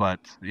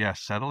 But yeah,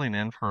 settling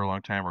in for a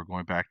long time or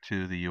going back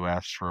to the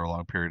US for a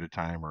long period of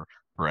time or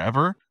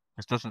forever,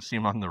 this doesn't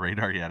seem on the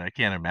radar yet. I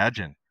can't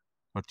imagine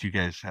what you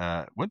guys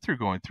went through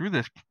going through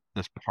this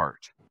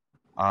part.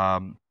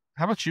 How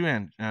about you,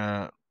 Ann?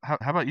 How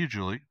about you,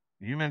 Julie?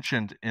 You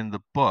mentioned in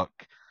the book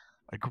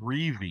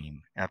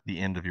grieving at the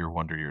end of your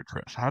Wonder Year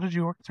trips. How did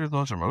you work through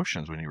those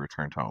emotions when you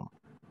returned home?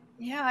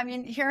 Yeah, I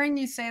mean, hearing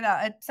you say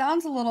that, it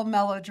sounds a little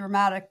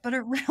melodramatic, but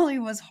it really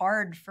was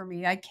hard for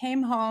me. I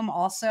came home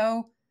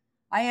also.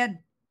 I had,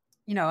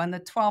 in the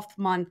 12th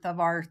month of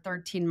our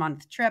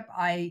 13-month trip,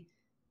 I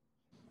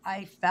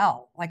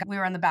fell. Like, we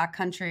were in the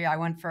backcountry. I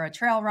went for a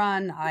trail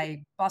run.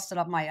 I busted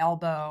up my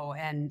elbow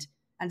and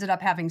ended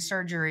up having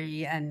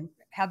surgery and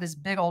had this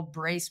big old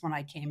brace when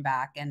I came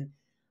back. And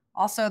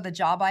also the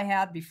job I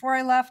had before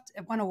I left,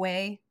 it went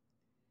away.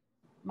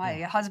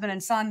 My husband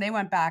and son, they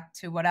went back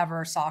to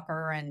whatever,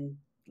 soccer and,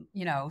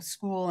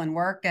 school and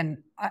work. And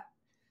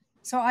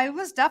so I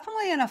was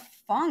definitely in a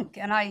funk,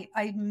 and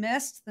I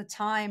missed the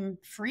time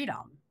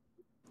freedom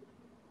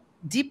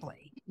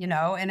deeply,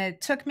 and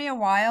it took me a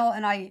while.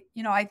 And I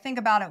think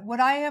about it.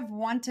 Would I have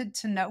wanted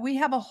to know? We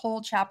have a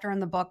whole chapter in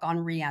the book on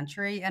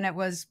reentry, and it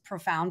was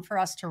profound for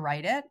us to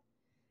write it.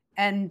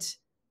 And,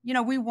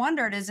 we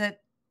wondered,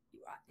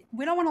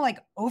 we don't want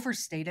to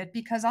overstate it,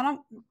 because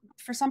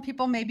for some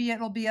people, maybe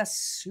it'll be a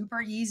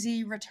super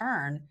easy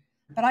return,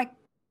 but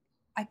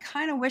I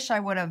kind of wish I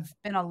would have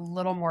been a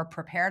little more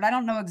prepared. I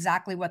don't know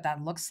exactly what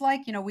that looks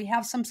like. We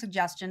have some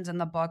suggestions in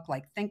the book,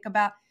 think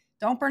about,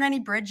 don't burn any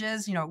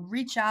bridges,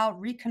 reach out,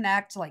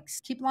 reconnect,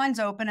 keep lines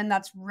open. And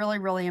that's really,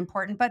 really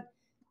important. But,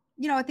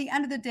 at the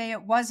end of the day,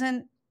 it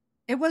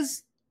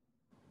was,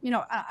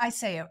 I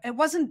say it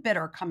wasn't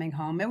bitter coming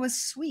home. It was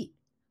sweet.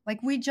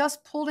 We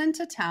just pulled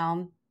into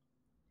town.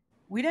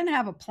 We didn't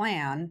have a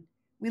plan.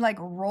 We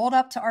rolled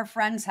up to our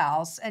friend's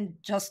house and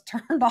just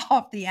turned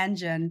off the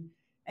engine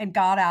and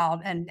got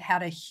out and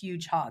had a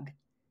huge hug.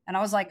 And I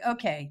was like,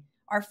 okay,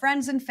 our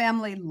friends and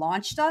family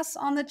launched us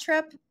on the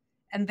trip,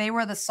 and they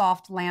were the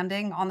soft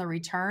landing on the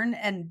return.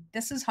 And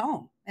this is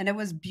home. and it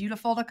was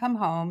beautiful to come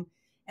home.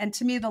 And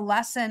to me, the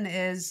lesson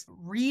is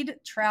read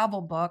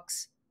travel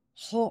books,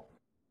 hold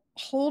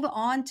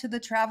on to the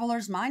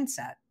traveler's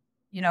mindset.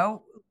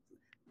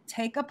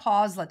 Take a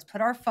pause. Let's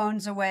put our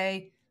phones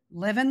away,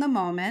 live in the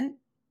moment,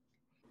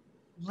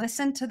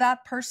 listen to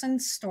that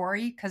person's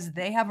story because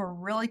they have a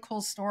really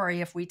cool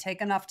story if we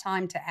take enough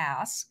time to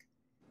ask.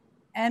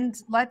 And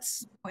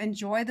let's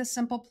enjoy the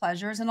simple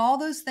pleasures and all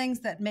those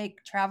things that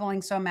make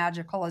traveling so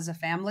magical as a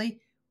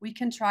family. We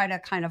can try to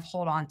kind of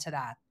hold on to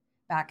that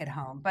back at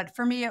home. But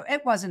for me,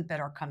 it wasn't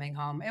bitter coming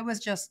home. It was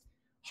just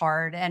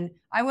hard. And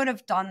I would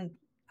have done,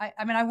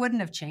 I wouldn't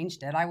have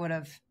changed it. I would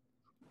have,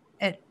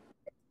 it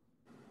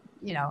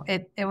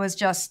was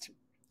just,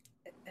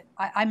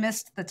 I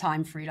missed the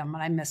time freedom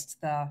and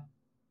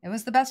it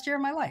was the best year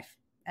of my life.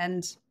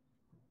 And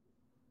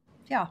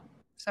yeah.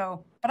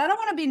 So, but I don't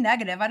want to be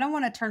negative. I don't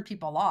want to turn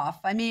people off.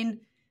 I mean,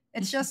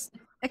 it's just,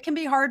 it can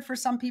be hard for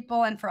some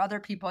people, and for other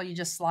people, you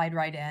just slide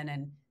right in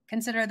and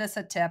consider this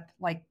a tip,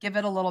 like give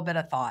it a little bit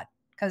of thought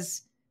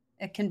because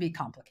it can be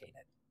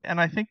complicated. And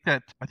I think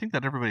that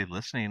everybody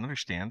listening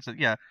understands that,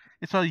 yeah,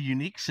 it's a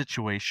unique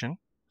situation,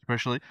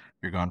 especially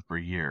you're gone for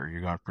a year,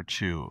 you're gone for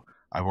 2.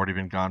 I've already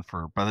been gone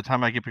by the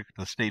time I get back to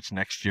the States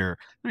next year,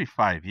 it'll be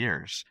 5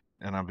 years.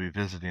 And I'll be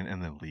visiting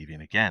and then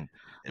leaving again.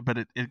 But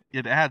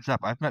it adds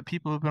up. I've met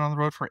people who've been on the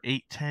road for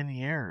 8, 10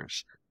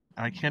 years.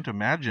 And I can't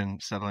imagine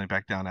settling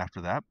back down after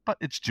that. But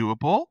it's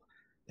doable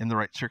in the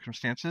right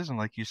circumstances. And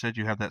like you said,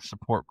 you have that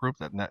support group,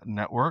 that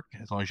network.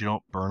 As long as you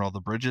don't burn all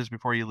the bridges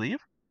before you leave,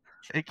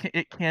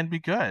 it can be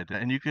good.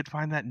 And you could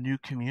find that new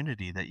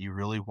community that you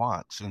really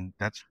want. And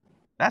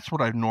that's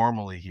what I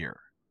normally hear.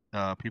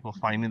 People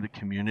finding the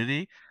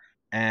community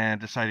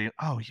and deciding,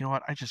 oh, you know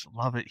what? I just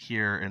love it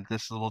here in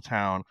this little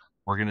town.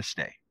 We're going to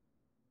stay.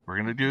 We're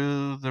going to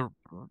do the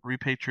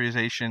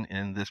repatriation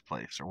in this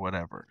place or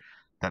whatever,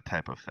 that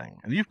type of thing.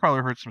 And you've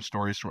probably heard some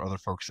stories from other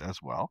folks as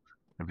well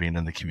of being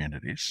in the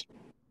communities.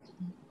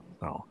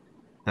 So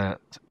that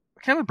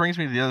kind of brings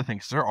me to the other thing,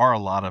 because there are a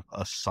lot of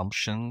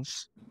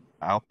assumptions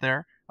out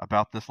there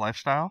about this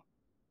lifestyle.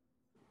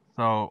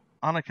 So,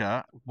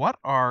 Annika, what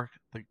are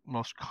the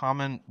most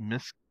common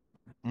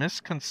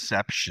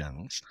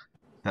misconceptions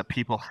that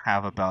people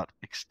have about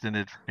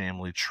extended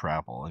family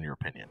travel, in your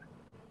opinion?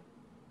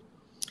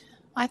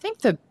 I think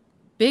the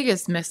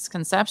biggest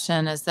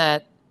misconception is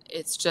that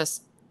it's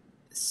just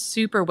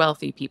super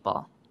wealthy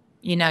people.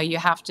 You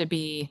have to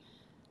be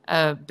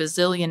a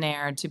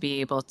bazillionaire to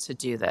be able to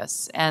do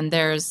this. And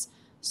there's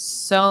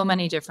so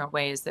many different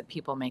ways that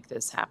people make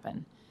this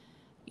happen.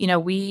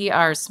 We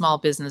are small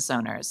business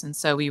owners. And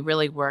so we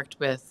really worked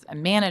with a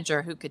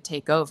manager who could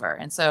take over.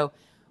 And so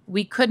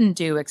we couldn't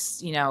do,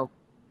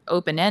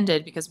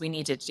 open-ended because we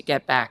needed to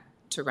get back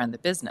to run the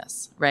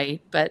business, right?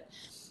 But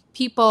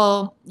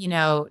people,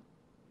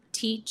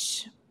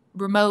 teach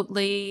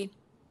remotely.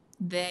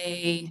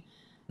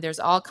 There's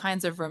all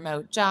kinds of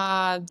remote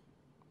jobs.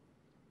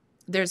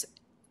 There's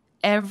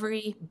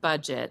every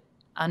budget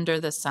under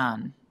the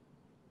sun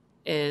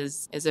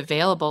is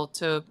available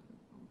to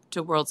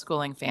world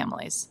schooling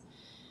families.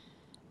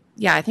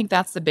 Yeah, I think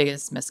that's the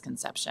biggest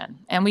misconception.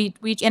 And we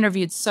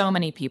interviewed so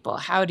many people.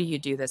 How do you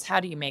do this? How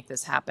do you make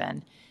this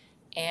happen?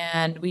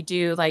 And we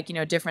do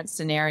different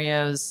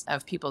scenarios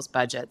of people's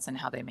budgets and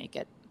how they make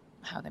it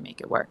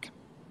work.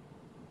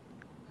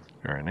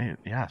 Very neat.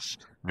 Yes.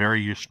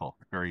 Very useful.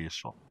 Very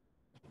useful.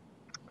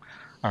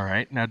 All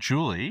right. Now,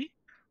 Julie,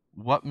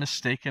 what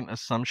mistaken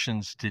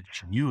assumptions did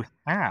you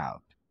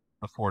have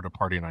before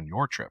departing on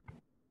your trip?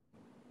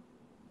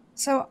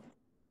 So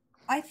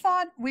I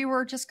thought we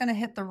were just going to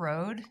hit the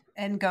road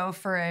and go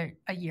for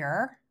a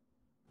year.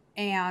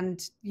 And,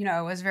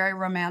 it was very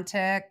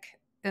romantic,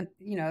 and,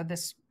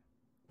 this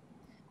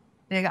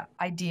big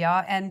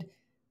idea. And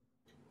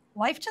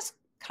life just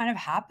kind of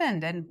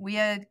happened. And we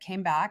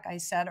came back. I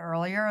said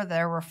earlier,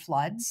 there were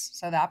floods.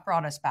 So that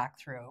brought us back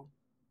through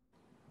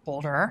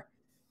Boulder.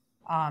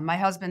 My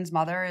husband's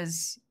mother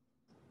is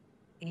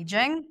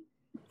aging,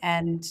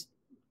 and,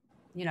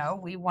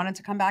 we wanted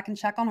to come back and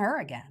check on her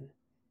again.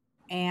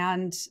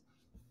 And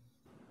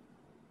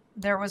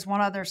there was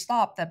one other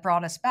stop that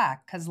brought us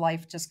back because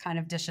life just kind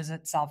of dishes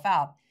itself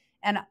out.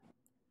 And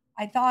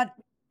I thought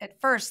at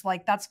first,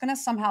 that's going to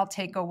somehow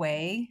take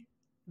away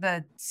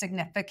the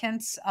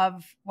significance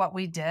of what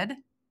we did.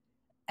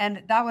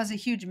 And that was a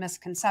huge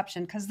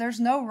misconception because there's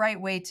no right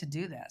way to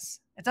do this.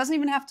 It doesn't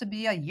even have to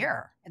be a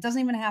year. It doesn't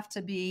even have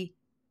to be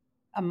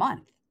a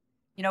month.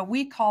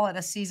 We call it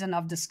a season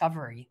of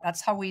discovery.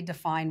 That's how we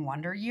define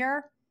Wonder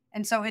Year.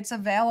 And so it's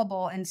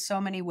available in so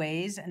many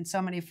ways and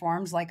so many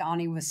forms. Like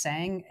Ani was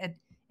saying,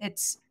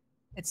 it's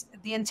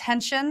the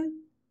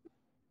intention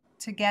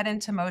to get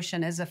into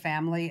motion as a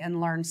family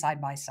and learn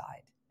side by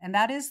side. And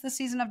that is the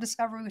season of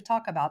discovery we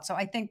talk about. So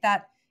I think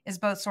that is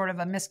both sort of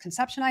a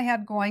misconception I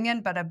had going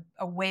in, but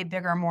a way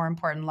bigger, more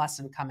important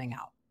lesson coming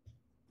out.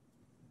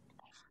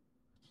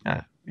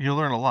 Yeah, you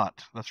learn a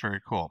lot. That's very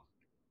cool.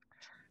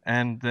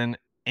 And then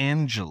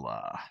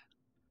Angela,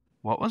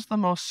 what was the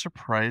most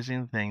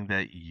surprising thing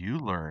that you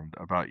learned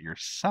about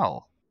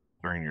yourself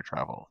during your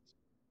travels?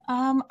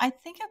 I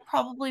think it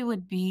probably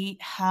would be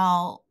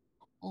how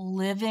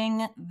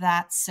living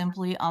that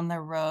simply on the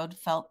road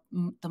felt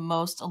the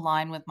most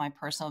aligned with my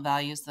personal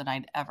values that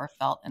I'd ever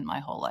felt in my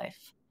whole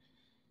life.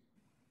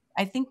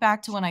 I think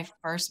back to when I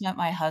first met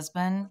my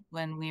husband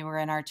when we were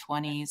in our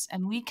 20s,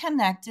 and we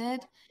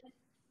connected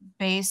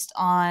based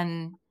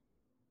on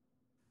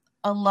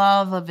a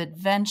love of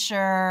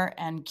adventure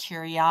and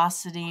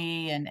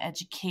curiosity and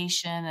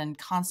education and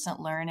constant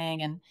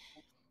learning. And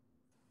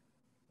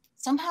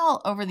somehow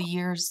over the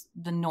years,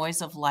 the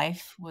noise of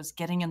life was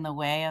getting in the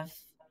way of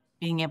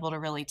being able to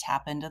really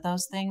tap into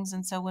those things.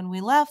 And so when we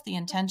left, the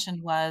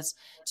intention was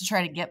to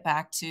try to get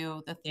back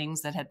to the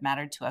things that had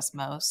mattered to us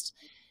most.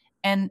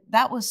 And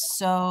that was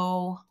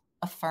so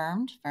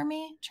affirmed for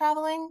me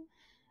traveling.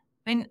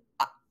 I mean,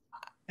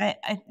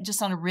 I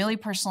just on a really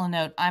personal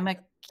note, I'm a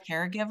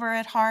caregiver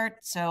at heart.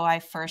 So I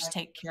first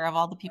take care of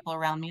all the people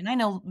around me. And I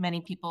know many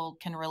people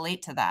can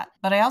relate to that.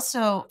 But I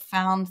also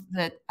found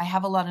that I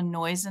have a lot of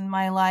noise in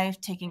my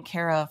life, taking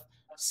care of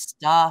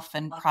stuff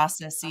and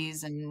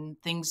processes and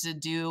things to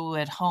do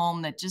at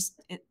home that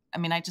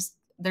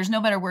there's no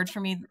better word for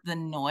me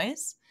than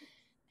noise.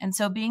 And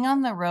so being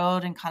on the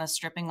road and kind of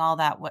stripping all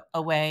that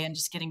away and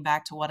just getting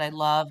back to what I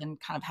love and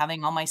kind of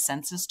having all my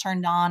senses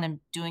turned on and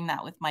doing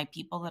that with my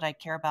people that I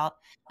care about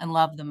and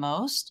love the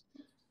most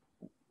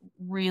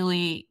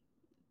really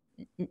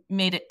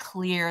made it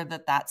clear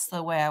that that's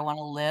the way I want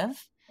to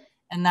live.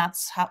 And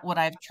that's what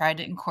I've tried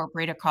to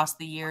incorporate across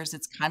the years.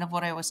 It's kind of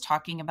what I was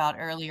talking about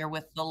earlier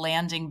with the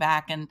landing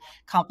back and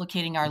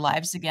complicating our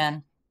lives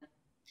again.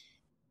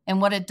 And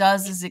what it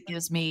does is it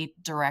gives me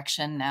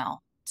direction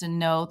now to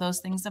know those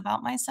things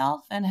about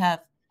myself and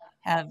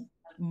have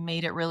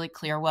made it really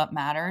clear what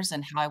matters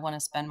and how I want to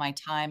spend my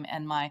time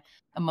and my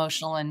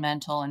emotional and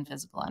mental and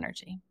physical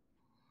energy.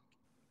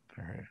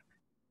 Very,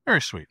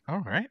 very sweet. All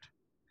right.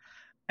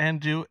 And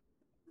do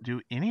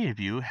any of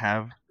you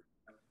have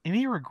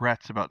any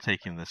regrets about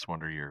taking this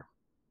wonder year?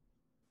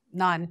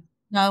 None.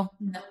 No.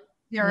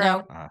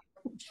 Zero.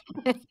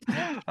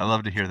 I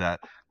love to hear that.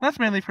 That's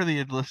mainly for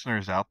the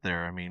listeners out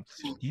there. I mean,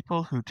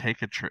 people who take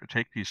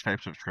these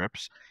types of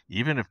trips,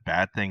 even if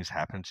bad things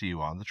happen to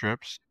you on the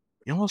trips,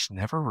 you almost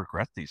never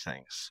regret these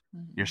things.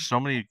 There's so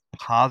many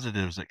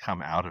positives that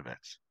come out of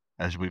it,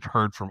 as we've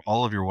heard from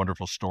all of your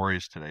wonderful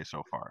stories today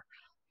so far.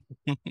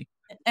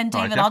 And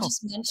David, I'll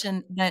just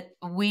mention that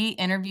we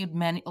interviewed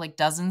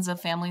dozens of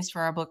families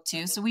for our book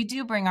too. So we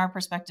do bring our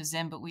perspectives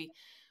in, but we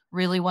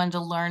really wanted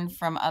to learn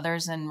from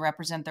others and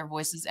represent their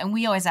voices. And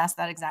we always ask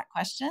that exact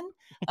question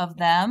of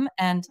them.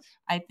 And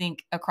I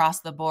think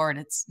across the board,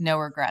 it's no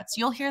regrets.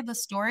 You'll hear the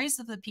stories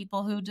of the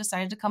people who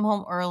decided to come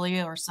home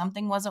early or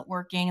something wasn't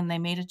working and they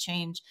made a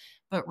change.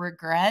 But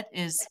regret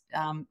is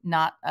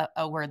not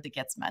a word that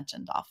gets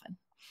mentioned often.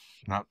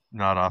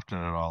 Not often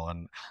at all.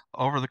 And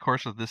over the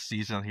course of this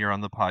season here on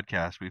the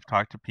podcast, we've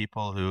talked to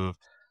people who've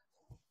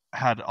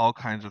had all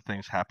kinds of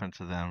things happen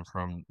to them,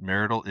 from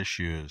marital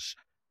issues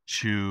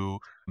to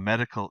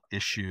medical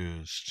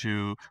issues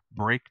to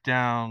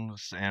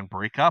breakdowns and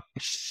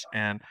breakups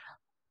and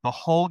the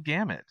whole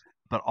gamut.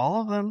 But all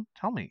of them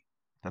tell me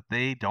that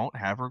they don't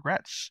have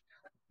regrets,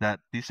 that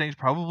these things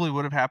probably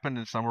would have happened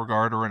in some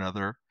regard or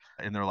another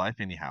in their life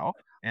anyhow,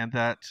 and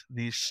that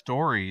these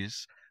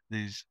stories,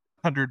 these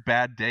 100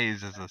 bad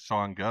days, as the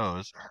song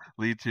goes,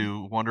 lead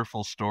to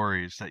wonderful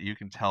stories that you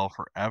can tell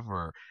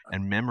forever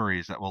and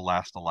memories that will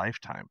last a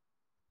lifetime.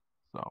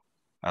 So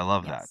I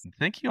love that. And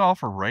thank you all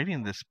for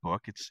writing this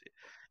book.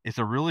 It's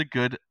a really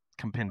good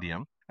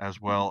compendium, as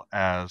well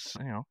as,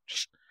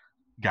 just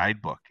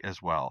guidebook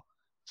as well.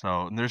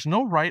 So there's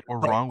no right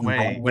or wrong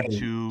way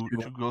to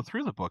go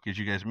through the book, as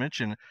you guys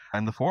mentioned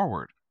in the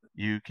foreword.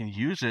 You can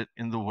use it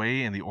in the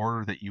way and the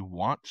order that you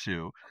want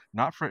to,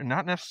 not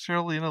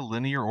necessarily in a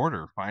linear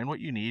order. Find what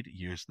you need,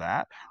 use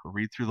that, or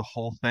read through the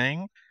whole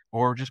thing,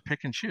 or just pick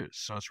and choose.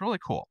 So it's really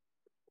cool.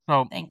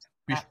 So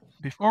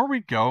before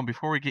we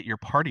get your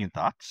parting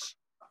thoughts,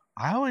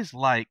 I always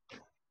like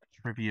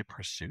trivia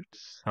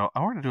pursuits. So I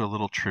want to do a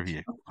little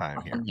trivia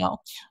time here. No,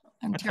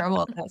 I'm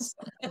terrible at this.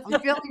 I'm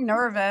feeling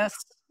nervous.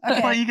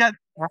 Okay.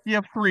 Well, you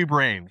have 3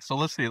 brains. So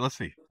let's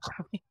see.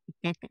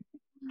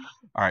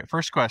 All right,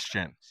 first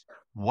question.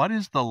 What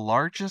is the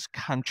largest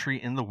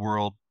country in the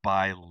world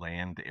by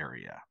land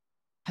area?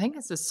 I think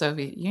it's the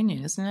Soviet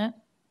Union, isn't it?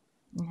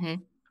 Mm-hmm.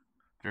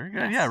 Very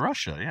good. Yes. Yeah,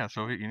 Russia. Yeah,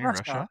 Soviet Union,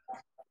 Russia.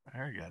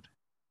 Very good.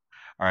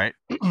 All right.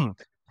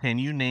 Can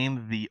you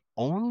name the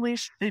only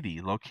city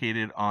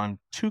located on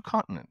 2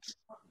 continents?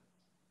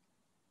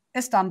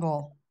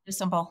 Istanbul.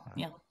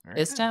 Yeah.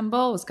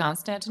 Istanbul was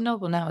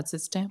Constantinople. Now it's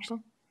Istanbul.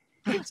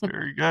 That's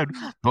very good.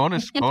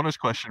 Bonus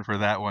question for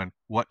that one.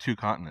 What 2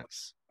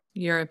 continents?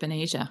 Europe and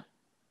Asia.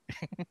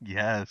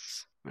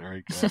 Yes.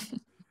 Very good.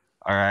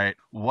 All right.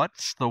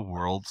 What's the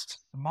world's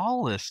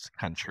smallest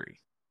country?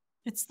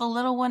 It's the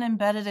little one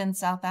embedded in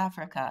South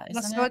Africa,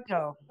 isn't it?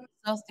 Lesotho.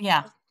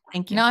 Yeah.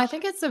 Thank you. No, I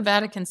think it's the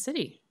Vatican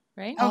City,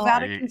 right? Oh,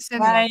 Vatican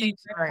City.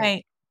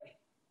 Right.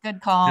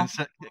 Good call.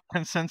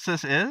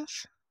 Consensus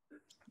is?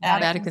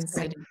 Vatican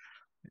City.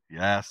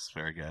 Yes.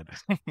 Very good.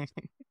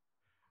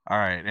 All All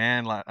right,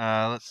 and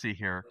let's see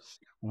here.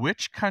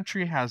 Which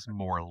country has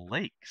more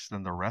lakes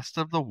than the rest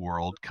of the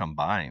world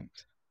combined?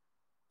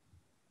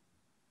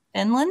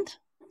 Finland?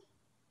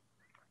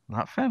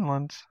 Not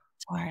Finland.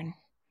 Darn.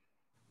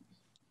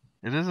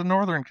 It is a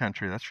northern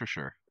country, that's for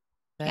sure.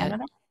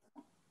 Canada?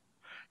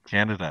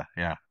 Canada,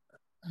 yeah.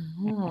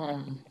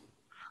 Mhm.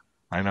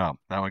 I know.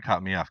 That one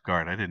caught me off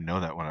guard. I didn't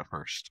know that one at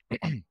first.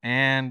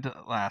 And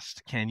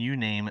last, can you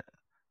name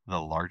the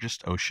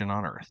largest ocean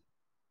on Earth?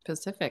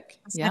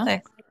 Pacific. Yeah.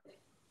 Pacific.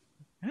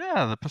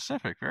 Yeah, the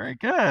Pacific. Very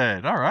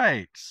good. All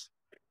right.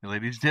 You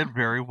ladies did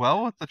very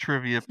well with the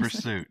trivia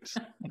pursuit.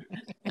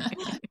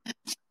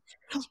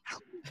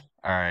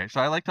 All right. So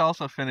I like to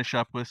also finish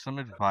up with some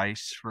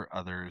advice for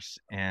others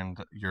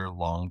and your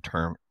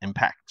long-term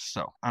impacts.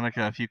 So,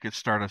 Annika, if you could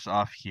start us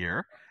off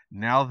here.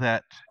 Now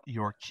that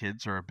your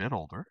kids are a bit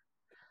older,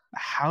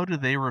 how do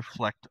they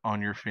reflect on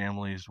your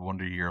family's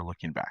wonder year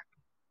looking back?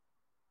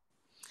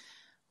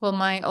 Well,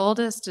 my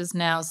oldest is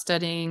now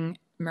studying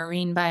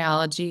marine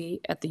biology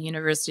at the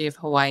University of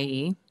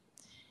Hawaii,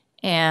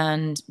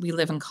 and we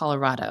live in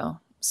Colorado.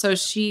 So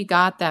she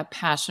got that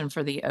passion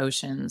for the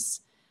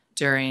oceans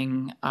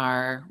during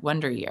our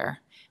wonder year.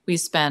 We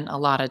spent a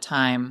lot of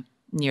time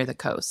near the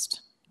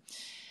coast.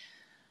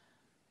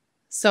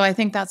 So I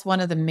think that's one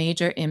of the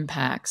major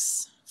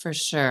impacts for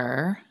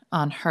sure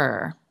on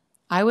her.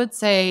 I would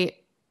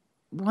say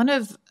one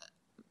of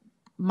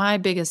my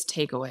biggest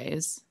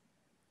takeaways,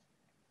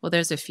 well,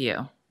 there's a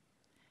few,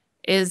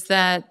 is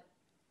that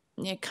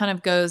it kind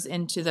of goes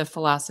into the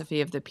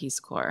philosophy of the Peace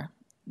Corps,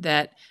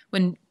 that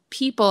when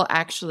people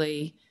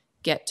actually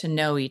get to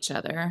know each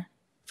other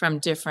from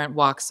different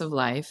walks of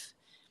life,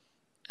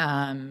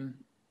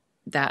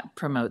 that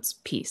promotes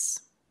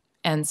peace.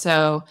 And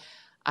so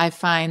I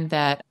find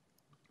that,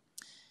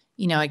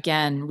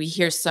 again, we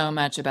hear so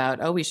much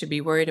about, oh, we should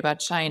be worried about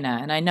China.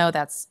 And I know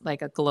that's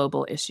like a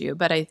global issue,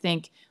 but I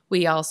think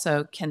we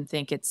also can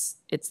think it's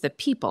the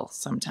people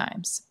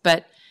sometimes.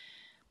 But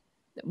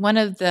one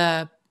of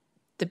the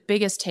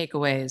biggest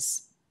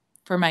takeaways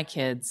for my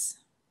kids,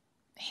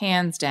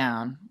 hands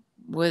down,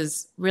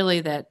 was really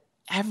that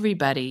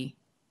everybody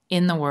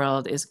in the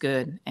world is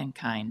good and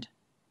kind.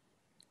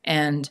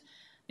 And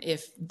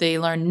if they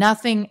learn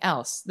nothing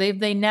else,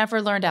 they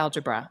never learned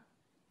algebra,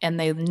 and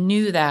they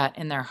knew that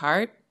in their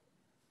heart,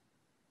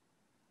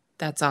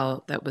 that's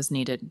all that was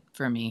needed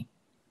for me.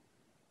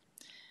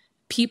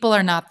 People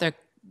are not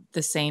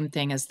the same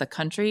thing as the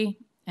country,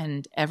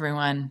 and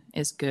everyone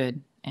is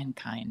good and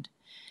kind.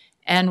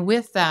 And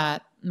with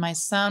that, my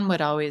son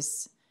would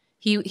always,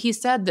 he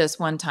said this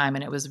one time,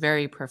 and it was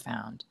very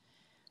profound.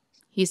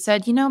 He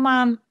said,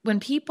 Mom, when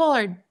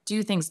people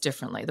do things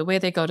differently, the way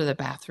they go to the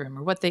bathroom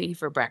or what they eat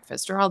for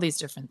breakfast or all these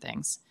different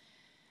things,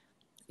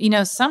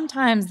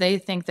 sometimes they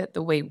think that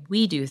the way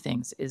we do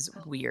things is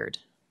weird.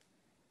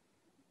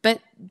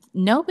 But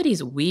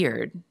nobody's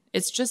weird.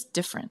 It's just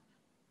different.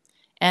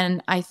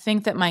 And I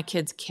think that my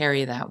kids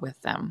carry that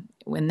with them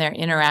when their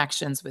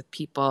interactions with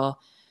people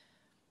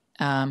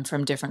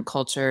from different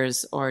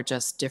cultures or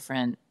just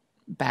different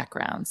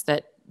backgrounds,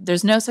 that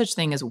there's no such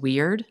thing as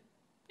weird.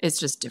 It's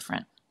just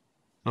different.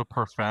 So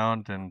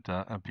profound and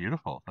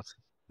beautiful. That's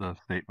the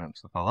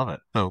statements. I love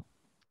it. So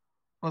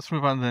let's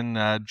move on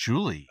then.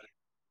 Julie,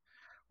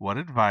 what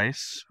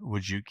advice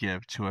would you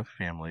give to a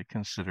family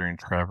considering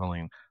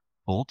traveling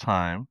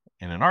full-time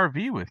in an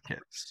RV with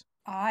kids?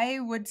 I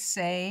would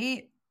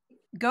say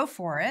go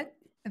for it.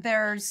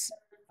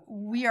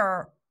 We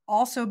are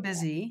all so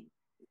busy,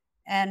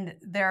 and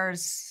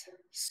there's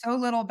so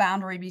little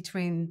boundary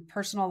between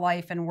personal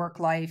life and work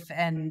life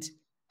and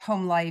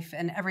home life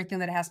and everything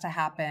that has to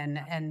happen.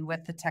 And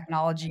with the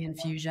technology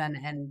infusion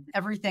and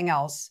everything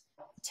else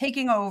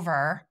taking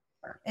over,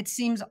 it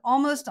seems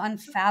almost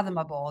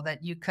unfathomable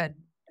that you could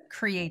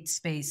create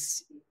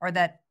space or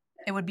that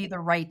it would be the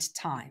right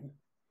time.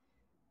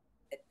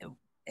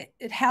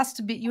 It has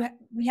to be,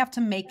 we have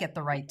to make it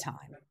the right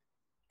time.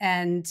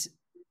 And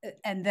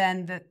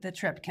then the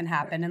trip can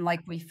happen. And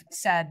like we've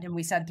said, and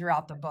we said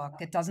throughout the book,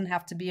 it doesn't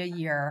have to be a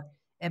year.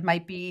 It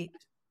might be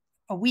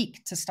a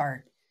week to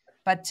start,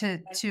 but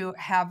to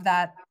have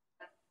that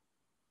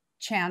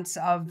chance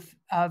of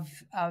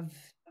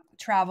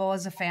travel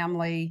as a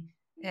family,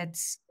 it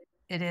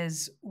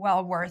is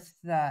well worth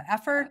the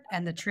effort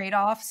and the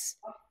trade-offs.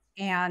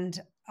 And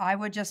I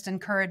would just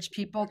encourage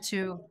people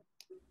to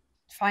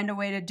find a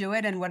way to do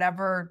it in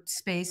whatever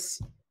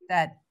space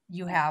that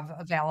you have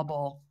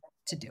available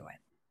to do it.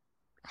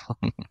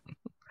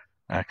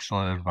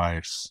 Excellent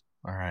advice.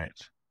 All right.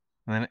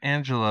 And then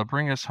Angela,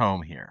 bring us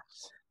home here.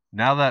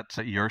 Now that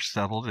you're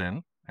settled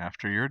in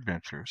after your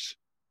adventures,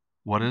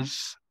 what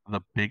is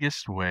the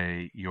biggest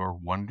way your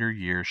wonder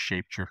years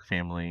shaped your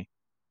family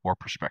or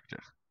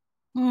perspective?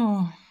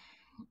 Well,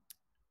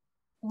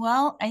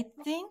 I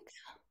think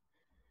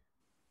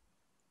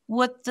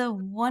what the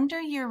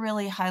wonder year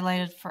really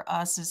highlighted for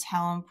us is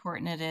how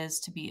important it is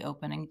to be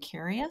open and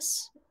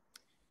curious.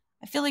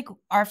 I feel like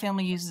our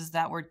family uses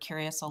that word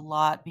curious a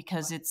lot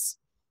because it's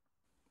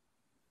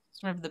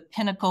sort of the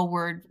pinnacle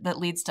word that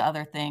leads to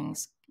other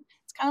things.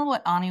 It's kind of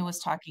what Ani was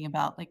talking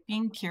about. Like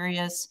being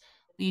curious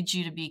leads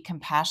you to be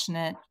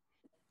compassionate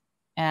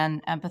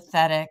and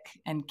empathetic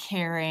and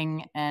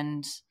caring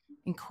and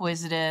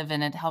inquisitive,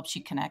 and it helps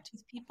you connect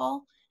with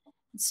people.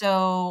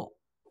 So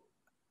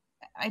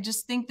I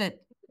just think that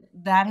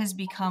that has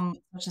become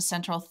such a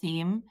central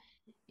theme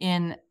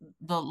in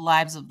the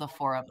lives of the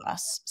four of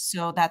us.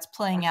 So that's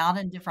playing out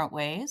in different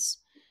ways.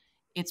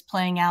 It's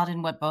playing out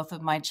in what both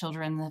of my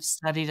children have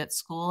studied at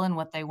school and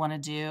what they want to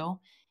do,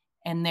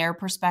 and their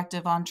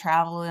perspective on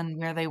travel and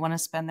where they want to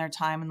spend their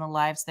time and the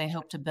lives they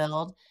hope to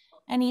build.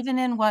 And even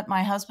in what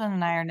my husband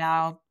and I are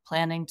now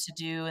planning to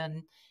do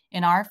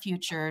in our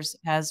futures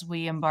as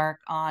we embark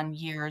on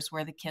years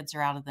where the kids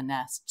are out of the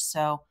nest.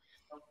 So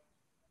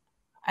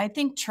I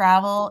think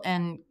travel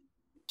and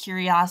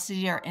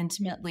curiosity are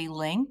intimately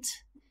linked.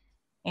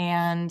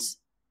 And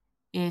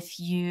if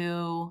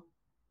you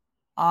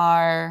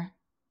are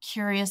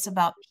curious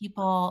about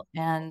people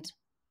and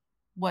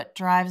what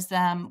drives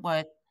them,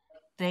 what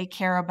they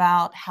care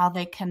about, how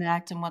they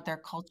connect, and what their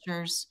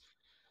cultures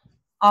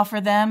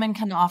offer them and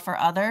can offer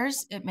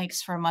others, it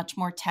makes for a much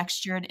more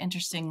textured,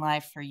 interesting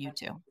life for you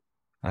too.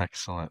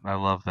 Excellent. I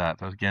love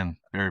that. Again,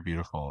 very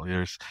beautiful.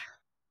 There's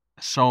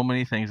so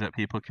many things that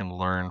people can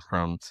learn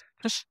from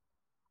just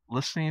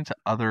listening to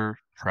other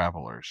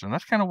travelers. And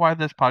that's kind of why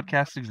this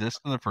podcast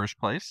exists in the first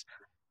place.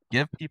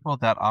 Give people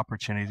that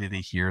opportunity to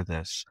hear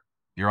this.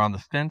 You're on the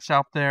fence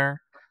out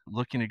there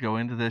looking to go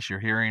into this. You're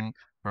hearing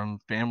from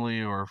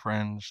family or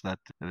friends that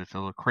it's a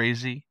little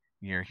crazy.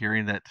 You're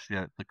hearing that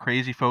the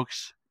crazy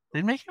folks,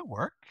 they make it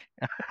work.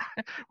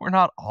 We're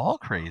not all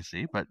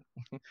crazy, but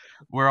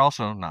we're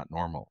also not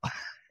normal.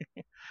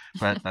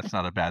 But that's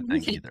not a bad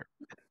thing either.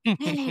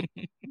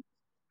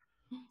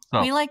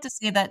 So, We like to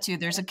say that too.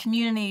 There's a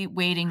community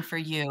waiting for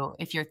you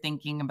if you're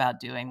thinking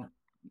about doing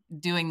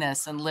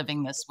this and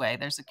living this way.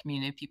 There's a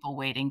community of people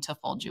waiting to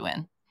fold you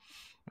in.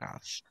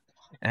 yes.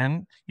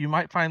 And you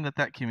might find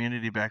that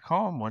community back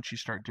home, once you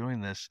start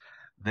doing this,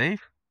 they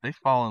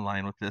fall in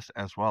line with this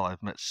as well.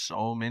 I've met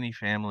so many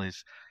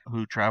families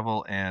who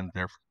travel and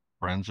their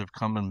friends have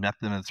come and met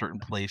them in certain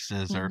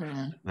places, or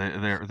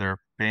their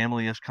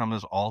family has come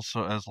as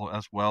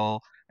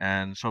well.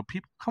 And so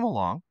people come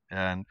along,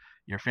 and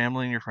your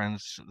family and your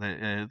friends,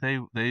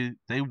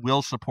 they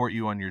will support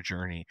you on your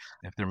journey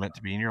if they're meant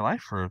to be in your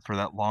life for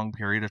that long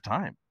period of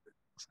time.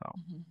 So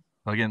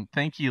again,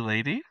 thank you,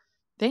 lady.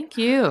 Thank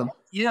you.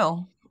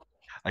 You.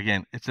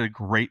 Again, it's a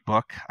great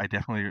book. I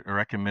definitely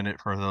recommend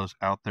it for those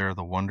out there.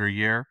 The Wonder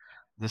Year.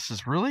 This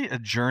is really a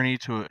journey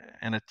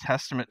and a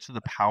testament to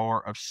the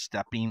power of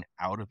stepping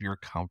out of your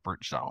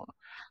comfort zone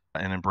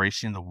and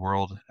embracing the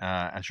world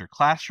as your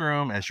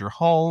classroom, as your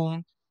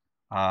home.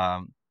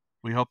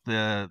 We hope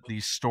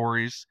these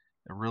stories,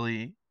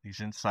 these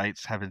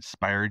insights have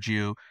inspired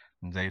you,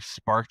 and they've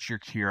sparked your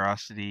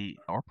curiosity,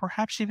 or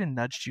perhaps even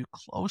nudged you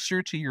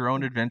closer to your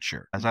own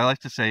adventure. As I like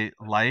to say,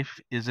 life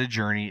is a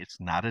journey. It's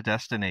not a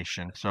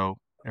destination. So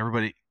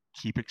everybody,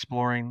 keep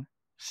exploring,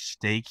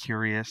 stay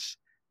curious,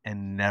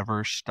 and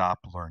never stop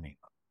learning.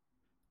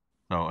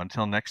 So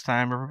until next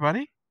time,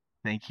 everybody,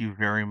 thank you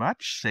very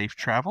much. Safe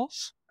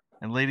travels.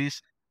 And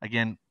ladies,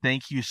 again,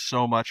 thank you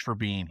so much for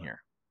being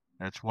here.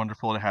 It's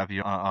wonderful to have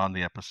you on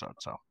the episode.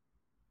 So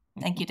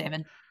Thank you,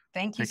 David.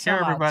 Thank you take so care,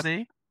 much.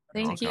 everybody.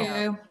 Thank You're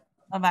welcome. you.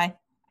 Bye-bye.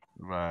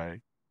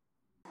 Bye.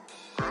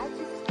 I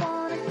just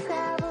wanna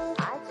travel.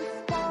 I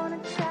just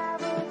wanna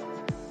travel.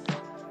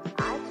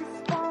 I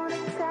just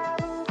wanna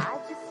travel. I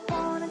just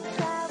wanna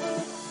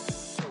travel.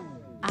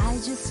 I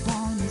just